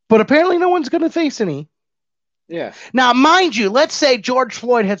 but apparently no one's going to face any. Yeah. Now, mind you, let's say George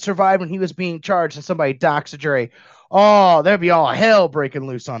Floyd had survived when he was being charged, and somebody docks the jury. Oh, there'd be all hell breaking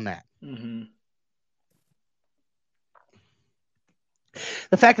loose on that. Mm-hmm.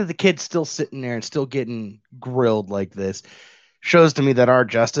 The fact that the kid's still sitting there and still getting grilled like this shows to me that our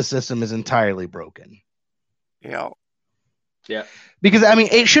justice system is entirely broken. Yeah. Yeah. Because, I mean,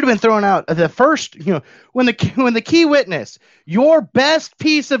 it should have been thrown out the first, when the key witness, your best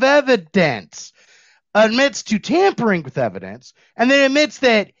piece of evidence, admits to tampering with evidence and then admits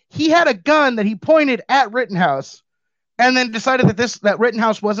that he had a gun that he pointed at Rittenhouse and then decided that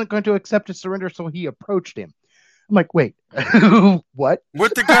Rittenhouse wasn't going to accept his surrender, so he approached him. I'm like, wait, what?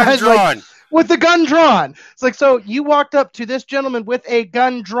 With the gun drawn. Like, with the gun drawn. It's like, so you walked up to this gentleman with a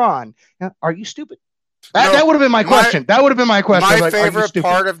gun drawn. Now, are you stupid? That would have been my question. That would have been my question. My favorite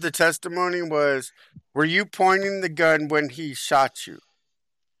part of the testimony was, were you pointing the gun when he shot you?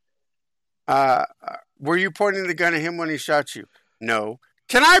 Were you pointing the gun at him when he shot you? No.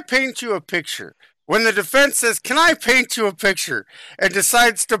 Can I paint you a picture? When the defense says, can I paint you a picture? And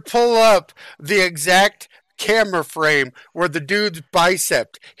decides to pull up the exact camera frame where the dude's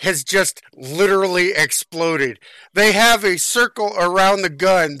bicep has just literally exploded. They have a circle around the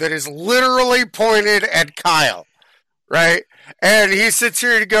gun that is literally pointed at Kyle, right? And he sits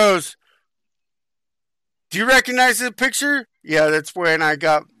here and goes, do you recognize the picture? Yeah, that's when I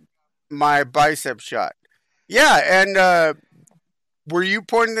got my bicep shot. Yeah, and were you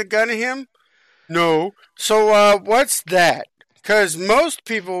pointing the gun at him? No. So what's that? Because most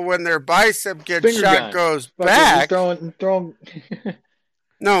people, when their bicep gets Finger shot, gun. goes Fucking back. throwing.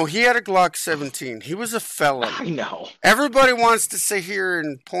 No, he had a Glock 17. He was a felon. I know. Everybody wants to sit here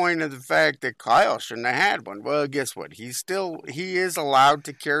and point at the fact that Kyle shouldn't have had one. Well, guess what? He is allowed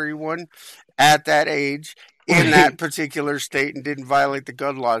to carry one at that age in that particular state and didn't violate the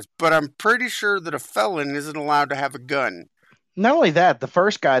gun laws. But I'm pretty sure that a felon isn't allowed to have a gun. Not only that, the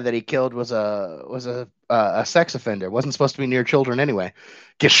first guy that he killed was a sex offender. Wasn't supposed to be near children anyway.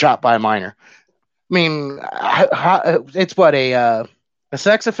 Gets shot by a minor. I mean, it's what a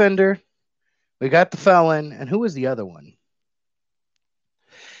sex offender. We got the felon, and who was the other one?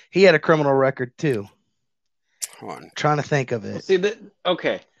 He had a criminal record too. Hold on. Trying to think of it. See,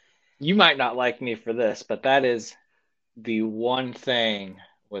 okay, you might not like me for this, but that is the one thing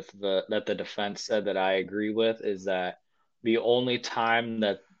that the defense said that I agree with is that the only time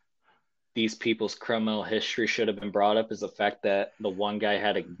that these people's criminal history should have been brought up is the fact that the one guy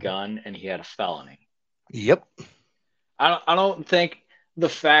had a gun and he had a felony. Yep. I don't think the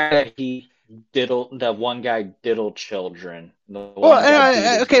fact that that one guy diddled children.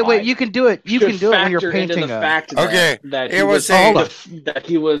 Okay, wait. You can do it. You can do it when you're painting that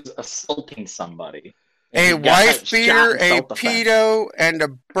he was assaulting somebody. A wife beater, a pedo, and a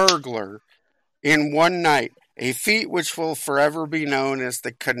burglar in one night. A feat which will forever be known as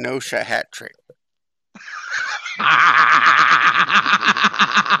the Kenosha hat trick.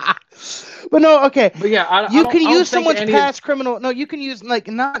 But no, okay. But yeah, you can use someone's past criminal. No, you can use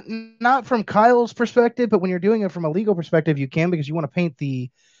not from Kyle's perspective, but when you're doing it from a legal perspective, you can because you want to paint the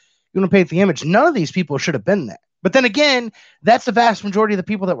image. None of these people should have been there. But then again, that's the vast majority of the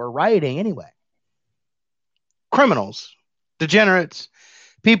people that were rioting anyway. Criminals, degenerates,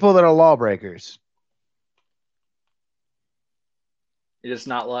 people that are lawbreakers. You're just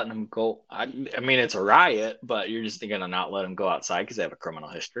not letting them go. I mean, it's a riot, but you're just going to not let them go outside because they have a criminal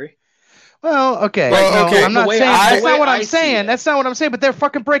history. Well, okay. I'm not saying that's not what I'm saying. That's not what I'm saying. But they're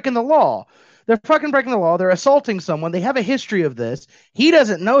fucking breaking the law. They're fucking breaking the law. They're assaulting someone. They have a history of this. He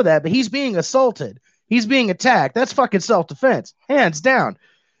doesn't know that, but he's being assaulted. He's being attacked. That's fucking self-defense, hands down.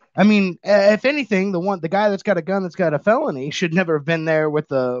 I mean, if anything, the guy that's got a gun that's got a felony should never have been there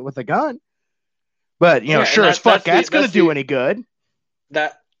with a gun. But sure as fuck, that's going to do any good.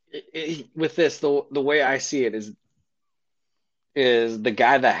 With this, the way I see it is the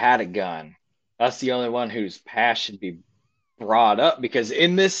guy that had a gun. That's the only one whose past should be brought up, because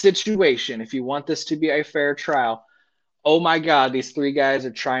in this situation, if you want this to be a fair trial, oh my God, these three guys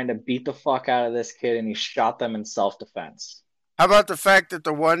are trying to beat the fuck out of this kid and he shot them in self-defense. How about the fact that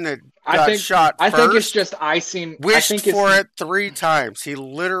the one that got shot first, I think it's just icing. Wished for it 3 times. He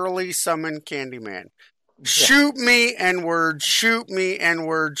literally summoned Candyman. Shoot me, N-word, shoot me,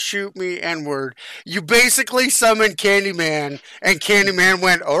 N-word, shoot me, N-word. You basically summoned Candyman, and Candyman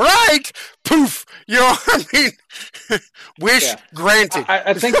went, all right, poof. You know what I mean? Wish granted.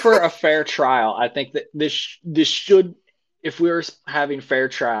 I think for a fair trial, I think that this should, if we were having fair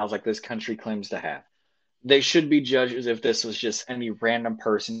trials like this country claims to have, they should be judged as if this was just any random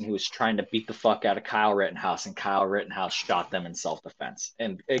person who was trying to beat the fuck out of Kyle Rittenhouse, and Kyle Rittenhouse shot them in self-defense.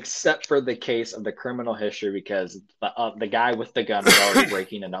 And except for the case of the criminal history, because the guy with the gun was already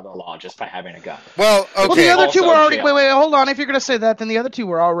breaking another law just by having a gun. Well, okay. Well, the other two were already. Wait, hold on. If you're going to say that, then the other two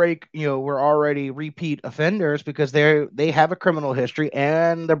were already repeat offenders because they have a criminal history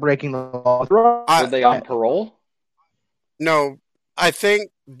and they're breaking the law. Were they on parole? No, I think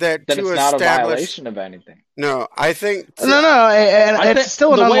that then it's not a violation of anything. No, I think it's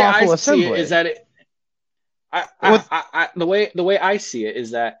still an unlawful assembly. Is that it? The way I see it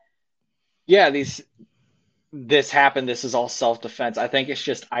is that this happened. This is all self-defense. I think it's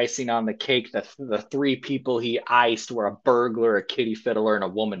just icing on the cake that the 3 people he iced were a burglar, a kitty fiddler, and a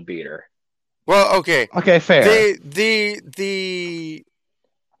woman beater. Well, okay, fair.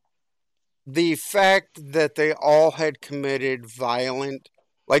 The fact that they all had committed violent,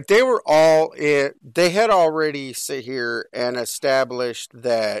 like they had already sit here and established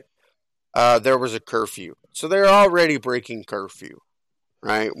that there was a curfew. So they're already breaking curfew,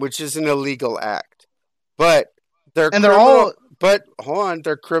 right? Which is an illegal act. But their criminal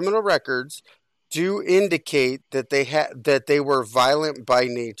records do indicate that they were violent by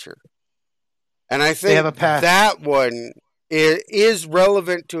nature. And I think that one is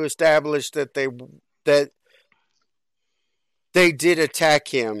relevant to establish that they did attack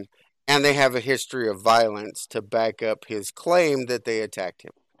him, and they have a history of violence to back up his claim that they attacked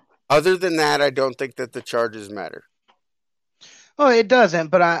him. Other than that, I don't think that the charges matter. Oh, it doesn't,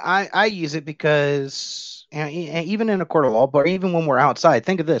 but I use it because even in a court of law, but even when we're outside,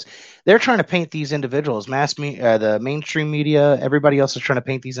 think of this: they're trying to paint these individuals, the mainstream media, everybody else is trying to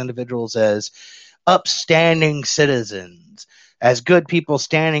paint these individuals as upstanding citizens, as good people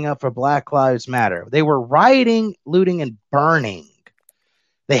standing up for Black Lives Matter. They were rioting, looting, and burning.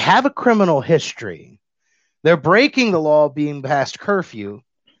 They have a criminal history. They're breaking the law, being past curfew,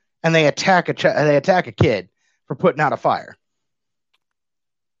 and they attack a kid for putting out a fire.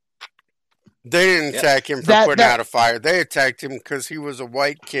 They didn't attack him for putting out a fire. They attacked him because he was a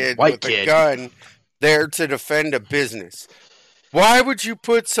white kid with a gun there to defend a business. Why would you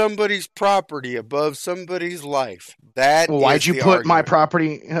put somebody's property above somebody's life? Why'd you put my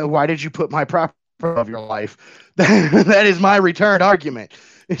property? Why did you put my property above your life? That is my return argument.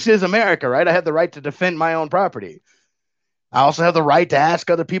 This is America, right? I have the right to defend my own property. I also have the right to ask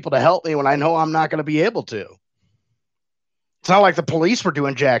other people to help me when I know I'm not going to be able to. It's not like the police were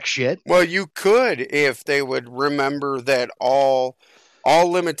doing jack shit. Well, you could if they would remember that all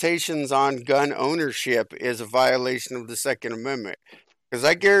limitations on gun ownership is a violation of the Second Amendment. Because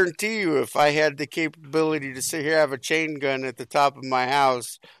I guarantee you, if I had the capability to sit here have a chain gun at the top of my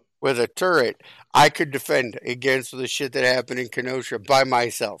house with a turret, I could defend against the shit that happened in Kenosha by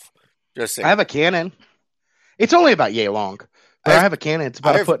myself. Just saying. I have a cannon. It's only about yay long. But I have a cannon. It's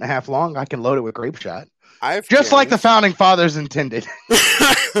about a foot and a half long. I can load it with grape shot. Just like the founding fathers intended.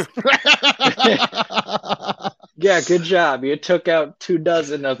 Yeah, good job. You took out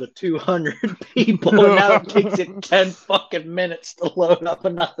 24 of the 200 people, and now it takes it 10 fucking minutes to load up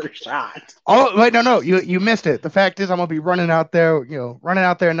another shot. Oh, wait, no. You missed it. The fact is, I'm going to be running out there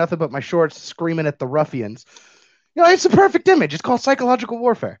in nothing but my shorts, screaming at the ruffians. It's the perfect image. It's called psychological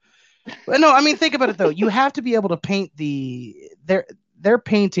warfare. But no, I mean, think about it, though. You have to be able to paint they're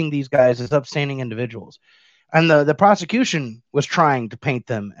painting these guys as upstanding individuals. And the prosecution was trying to paint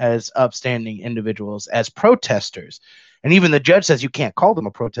them as upstanding individuals, as protesters. And even the judge says you can't call them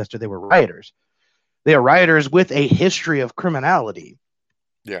a protester. They were rioters. They are rioters with a history of criminality,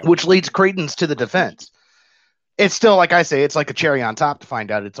 which leads credence to the defense. It's still, like I say, it's like a cherry on top to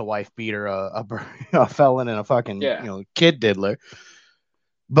find out it's a wife beater, a felon, and a fucking kid diddler.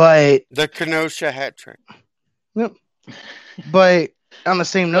 But the Kenosha hat trick. Yep. But on the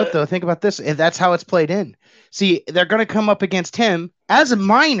same note, though, think about this. That's how it's played in. See, they're going to come up against him as a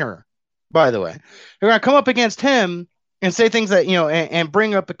minor, by the way. They're going to come up against him and say things that, and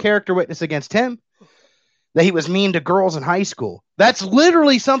bring up a character witness against him, that he was mean to girls in high school. That's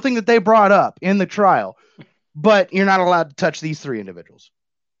literally something that they brought up in the trial. But you're not allowed to touch these three individuals.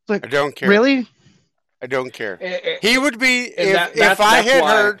 Like, I don't care. Really? I don't care. He would be, if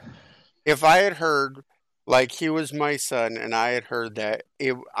I had heard like he was my son, and I had heard that,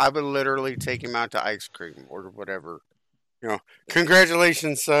 I would literally take him out to ice cream or whatever.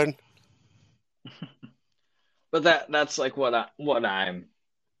 Congratulations, son. But that's like what I'm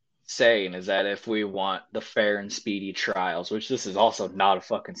saying is that if we want the fair and speedy trials, which this is also not a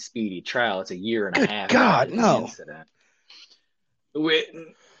fucking speedy trial, it's a year and a half. God, no. Incident.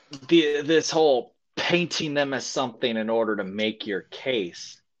 This whole painting them as something in order to make your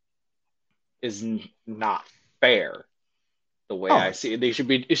case is not fair. The way I see it,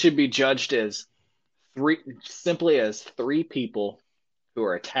 it should be judged as three people who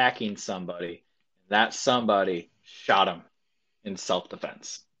are attacking somebody. That somebody shot him in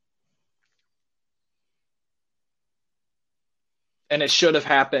self-defense, and it should have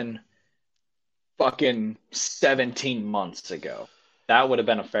happened fucking 17 months ago. That would have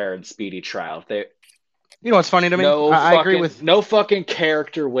been a fair and speedy trial. You know what's funny to me? I agree with no fucking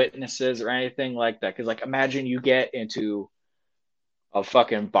character witnesses or anything like that. Because, like, imagine you get into a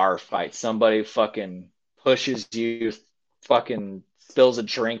fucking bar fight. Somebody fucking pushes you, fucking spills a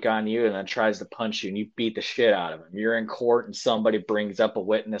drink on you, and then tries to punch you, and you beat the shit out of him. You're in court, and somebody brings up a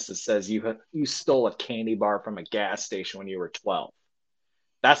witness that says you stole a candy bar from a gas station when you were 12.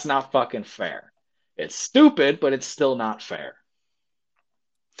 That's not fucking fair. It's stupid, but it's still not fair.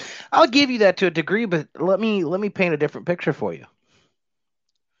 I'll give you that to a degree, but let me paint a different picture for you.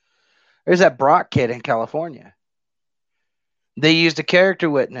 There's that Brock kid in California. They used a character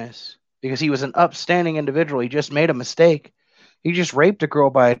witness because he was an upstanding individual. He just made a mistake. He just raped a girl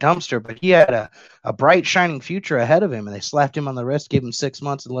by a dumpster, but he had a bright, shining future ahead of him, and they slapped him on the wrist, gave him 6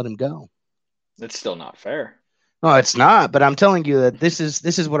 months, and let him go. It's still not fair. No, it's not, but I'm telling you that this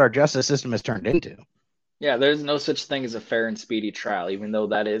is what our justice system has turned into. Yeah, there's no such thing as a fair and speedy trial, even though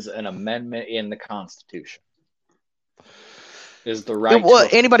that is an amendment in the Constitution. Is the right? Well,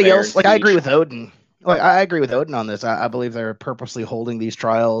 anybody else? Like, I agree with Odin. Like, I agree with Odin on this. I believe they're purposely holding these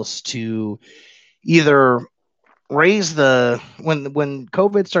trials to either raise the when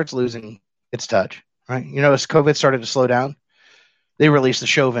COVID starts losing its touch, right? You notice COVID started to slow down. They release the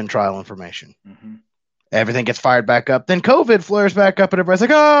Chauvin trial information. Mm-hmm. Everything gets fired back up. Then COVID flares back up, and everybody's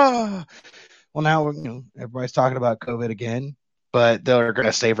like, "Ah!" Well, now everybody's talking about COVID again, but they're going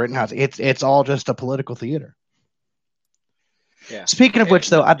to save Rittenhouse. It's all just a political theater. Yeah. Speaking of which,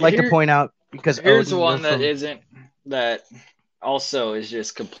 though, I'd like to point out because here's Odin, one that also is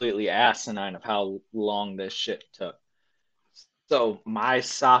just completely asinine of how long this shit took. So my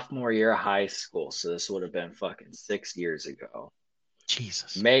sophomore year of high school, so this would have been fucking 6 years ago.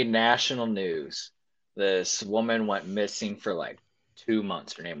 Jesus. Made national news. This woman went missing for like 2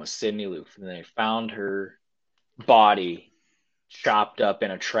 months. Her name was Sydney Loof. And they found her body chopped up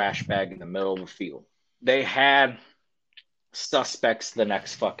in a trash bag in the middle of a field. They had suspects the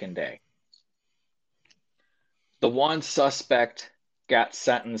next fucking day. The one suspect got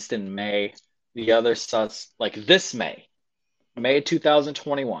sentenced in May. The other this May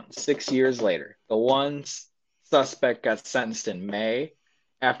 2021, 6 years later. The one suspect got sentenced in May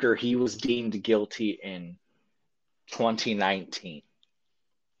after he was deemed guilty in 2019.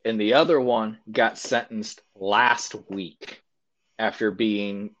 And the other one got sentenced last week after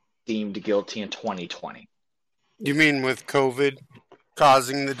being deemed guilty in 2020. You mean with COVID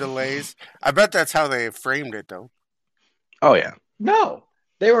causing the delays? I bet that's how they framed it, though. Oh, yeah. No,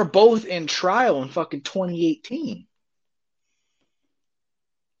 they were both in trial in fucking 2018.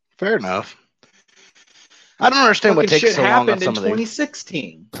 Fair enough. I don't understand what takes so long on some of these. Shit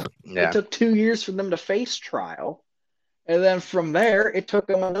happened in 2016. Yeah. It took 2 years for them to face trial. And then from there, it took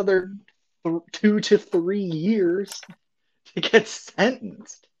them another 2 to 3 years to get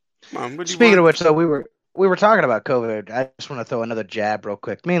sentenced. Speaking of which, though, we were talking about COVID. I just want to throw another jab real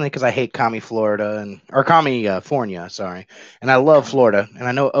quick, mainly because I hate California, sorry. And I love Florida. And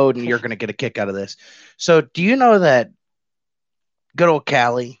I know, Odin, you're going to get a kick out of this. So do you know that good old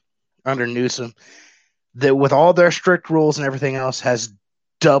Cali under Newsom, that with all their strict rules and everything else, has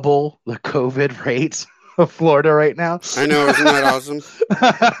double the COVID rates of Florida right now? I know, isn't that awesome?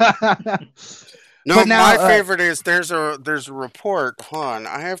 No, now, my favorite is there's a report. Hold on,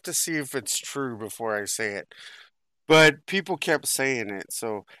 I have to see if it's true before I say it. But people kept saying it,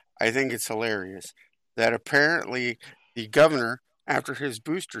 so I think it's hilarious that apparently the governor, after his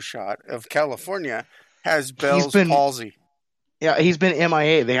booster shot of California, has Bell's palsy. Yeah, he's been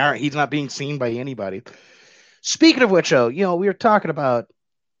MIA. He's not being seen by anybody. Speaking of which, we were talking about,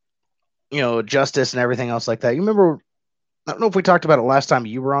 justice and everything else like that. You remember, I don't know if we talked about it last time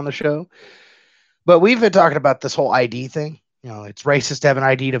you were on the show, but we've been talking about this whole ID thing. It's racist to have an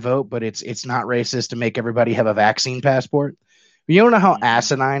ID to vote, but it's not racist to make everybody have a vaccine passport. You don't know how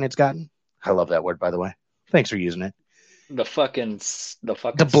asinine it's gotten? I love that word, by the way. Thanks for using it. The fucking De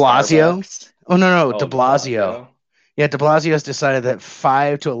Blasio? Starbucks. Oh, no, De Blasio. Yeah, de Blasio has decided that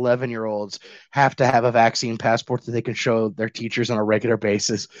 5 to 11-year-olds have to have a vaccine passport that they can show their teachers on a regular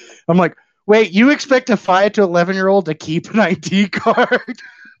basis. I'm like, wait, you expect a 5 to 11-year-old to keep an ID card?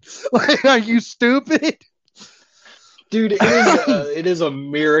 Like, are you stupid? Dude, it is a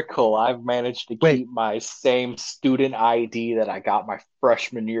miracle I've managed to keep my same student ID that I got my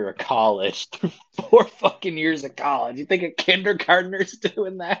freshman year of college through 4 fucking years of college. You think a kindergartner's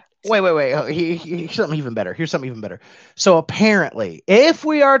doing that? Wait. Here's something even better. So apparently, if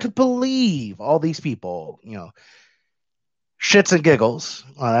we are to believe all these people, shits and giggles.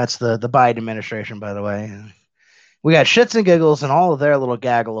 Well, that's the Biden administration, by the way. We got shits and giggles and all of their little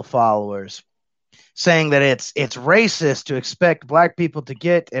gaggle of followers saying that it's racist to expect black people to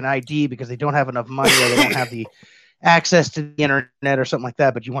get an ID because they don't have enough money or they don't have the access to the internet or something like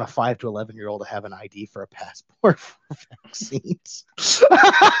that. But you want a 5 to 11-year-old to have an ID for a passport for vaccines?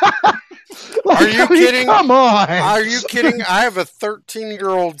 Are you kidding? Come on. Are you kidding? I have a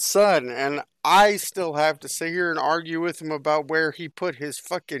 13-year-old son, and I still have to sit here and argue with him about where he put his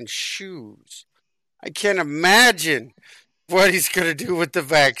fucking shoes. I can't imagine what he's going to do with the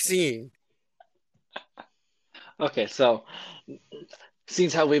vaccine. Okay, so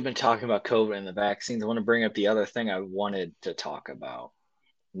since how we've been talking about COVID and the vaccines, I want to bring up the other thing I wanted to talk about.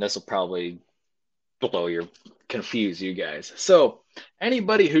 And this will probably confuse you guys. So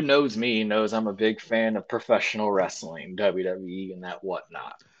anybody who knows me knows I'm a big fan of professional wrestling, WWE and that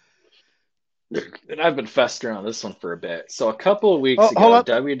whatnot. And I've been festering on this one for a bit. So a couple of weeks ago,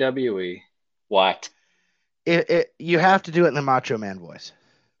 WWE. What? You have to do it in the Macho Man voice.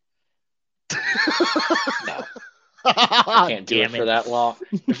 No. I can't do it for that long.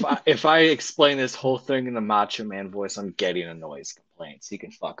 If I explain this whole thing in the Macho Man voice, I'm getting a noise complaint. So you can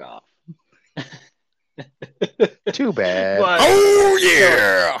fuck off. Too bad. Oh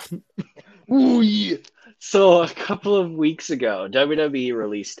yeah. Ooh yeah. So a couple of weeks ago, WWE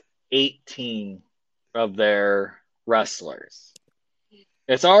released 18 of their wrestlers.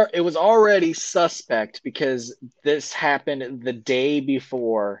 It was already suspect because this happened the day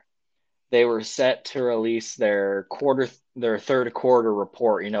before they were set to release their third quarter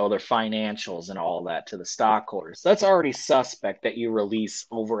report, their financials and all that to the stockholders. That's already suspect that you release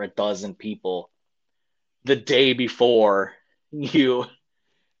over a dozen people the day before you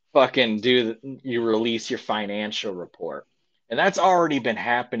you release your financial report. And that's already been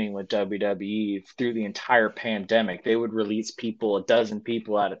happening with WWE through the entire pandemic. They would release a dozen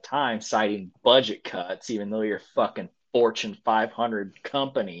people at a time, citing budget cuts, even though you're a fucking Fortune 500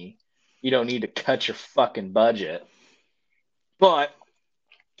 company. You don't need to cut your fucking budget. But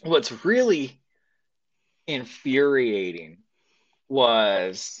what's really infuriating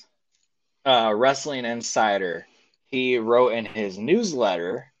was Wrestling Insider. He wrote in his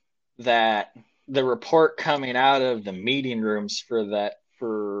newsletter that the report coming out of the meeting rooms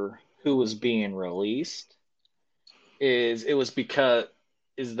for who was being released is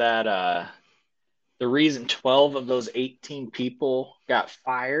that the reason 12 of those 18 people got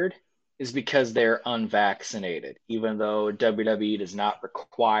fired is because they're unvaccinated, even though WWE does not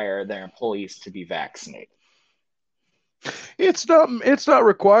require their employees to be vaccinated. It's not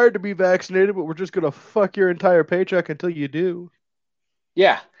required to be vaccinated, but we're just gonna fuck your entire paycheck until you do.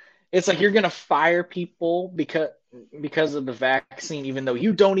 Yeah. It's like you're gonna fire people because of the vaccine, even though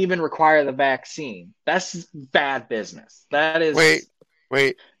you don't even require the vaccine. That's bad business. That is wait.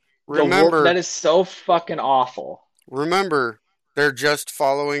 Remember, that is so fucking awful. Remember, they're just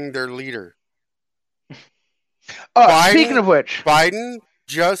following their leader. Speaking of which, Biden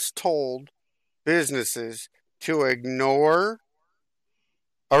just told businesses to ignore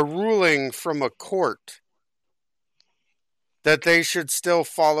a ruling from a court that they should still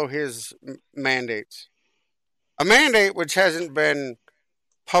follow his mandates. A mandate which hasn't been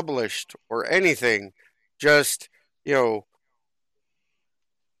published or anything, just, do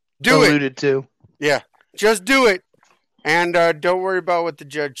alluded to. Yeah, just do it, and don't worry about what the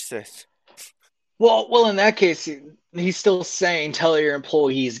judge says. Well, in that case, he's still saying, tell your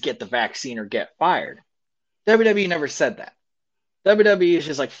employees get the vaccine or get fired. WWE never said that. WWE is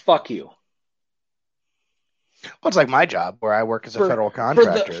just like, fuck you. Well, it's like my job where I work as a federal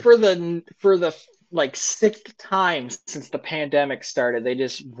contractor. For the like sixth time since the pandemic started, they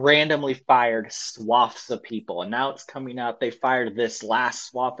just randomly fired swaths of people. And now it's coming out they fired this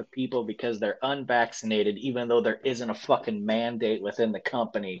last swath of people because they're unvaccinated, even though there isn't a fucking mandate within the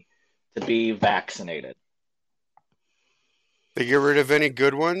company to be vaccinated. They get rid of any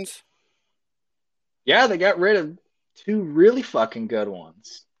good ones? Yeah, they got rid of 2 really fucking good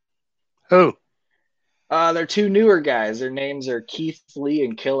ones. Who? They're 2 newer guys. Their names are Keith Lee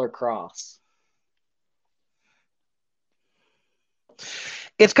and Killer Kross.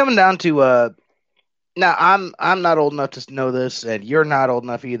 It's coming down to now I'm not old enough to know this, and you're not old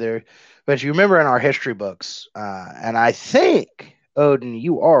enough either. But you remember in our history books, and I think Odin,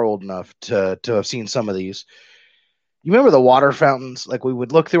 you are old enough to have seen some of these. You remember the water fountains? Like we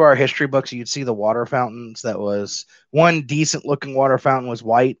would look through our history books, and you'd see the water fountains. That was one decent looking water fountain was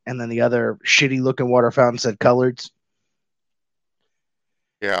white, and then the other shitty looking water fountain said coloreds.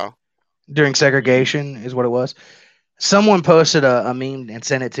 Yeah. During segregation is what it was. Someone posted a meme and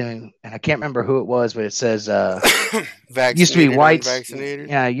sent it to me, and I can't remember who it was, but it says used to be whites. Unvaccinated?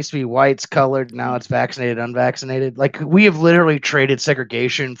 Yeah, it used to be whites colored. Now it's vaccinated, unvaccinated. Like we have literally traded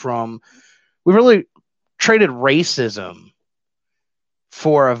segregation we really traded racism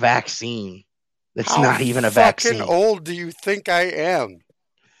for a vaccine that's not even a vaccine. How fucking old do you think I am?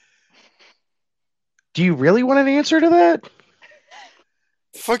 Do you really want an answer to that?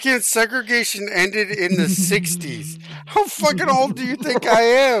 Fucking segregation ended in the 60s. How fucking old do you think I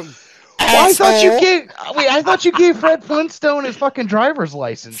am? Well, I thought you gave Fred Flintstone his fucking driver's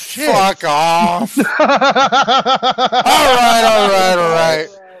license. Shit. Fuck off. All right.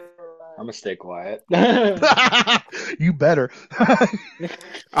 I'm gonna stay quiet. You better. All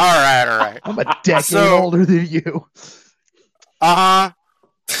right. I'm a decade older than you.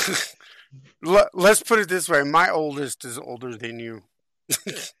 Let's put it this way. My oldest is older than you.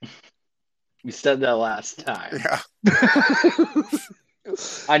 You said that last time. Yeah.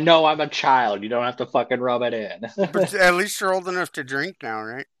 I know I'm a child. You don't have to fucking rub it in. But at least you're old enough to drink now,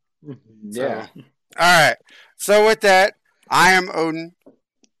 right? Yeah. So, all right. So with that, I am Odin.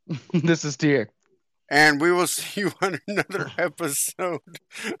 This is Tier. And we will see you on another episode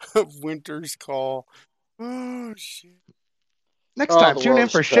of Winter's Call. Oh, shit. Next time, tune in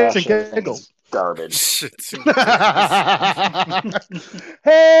for Shits and Giggles. Garbage. Shits and Giggles.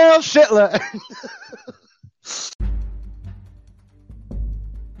 Hell, shitler.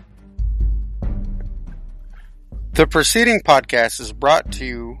 The preceding podcast is brought to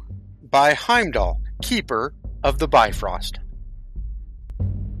you by Heimdall, Keeper of the Bifrost.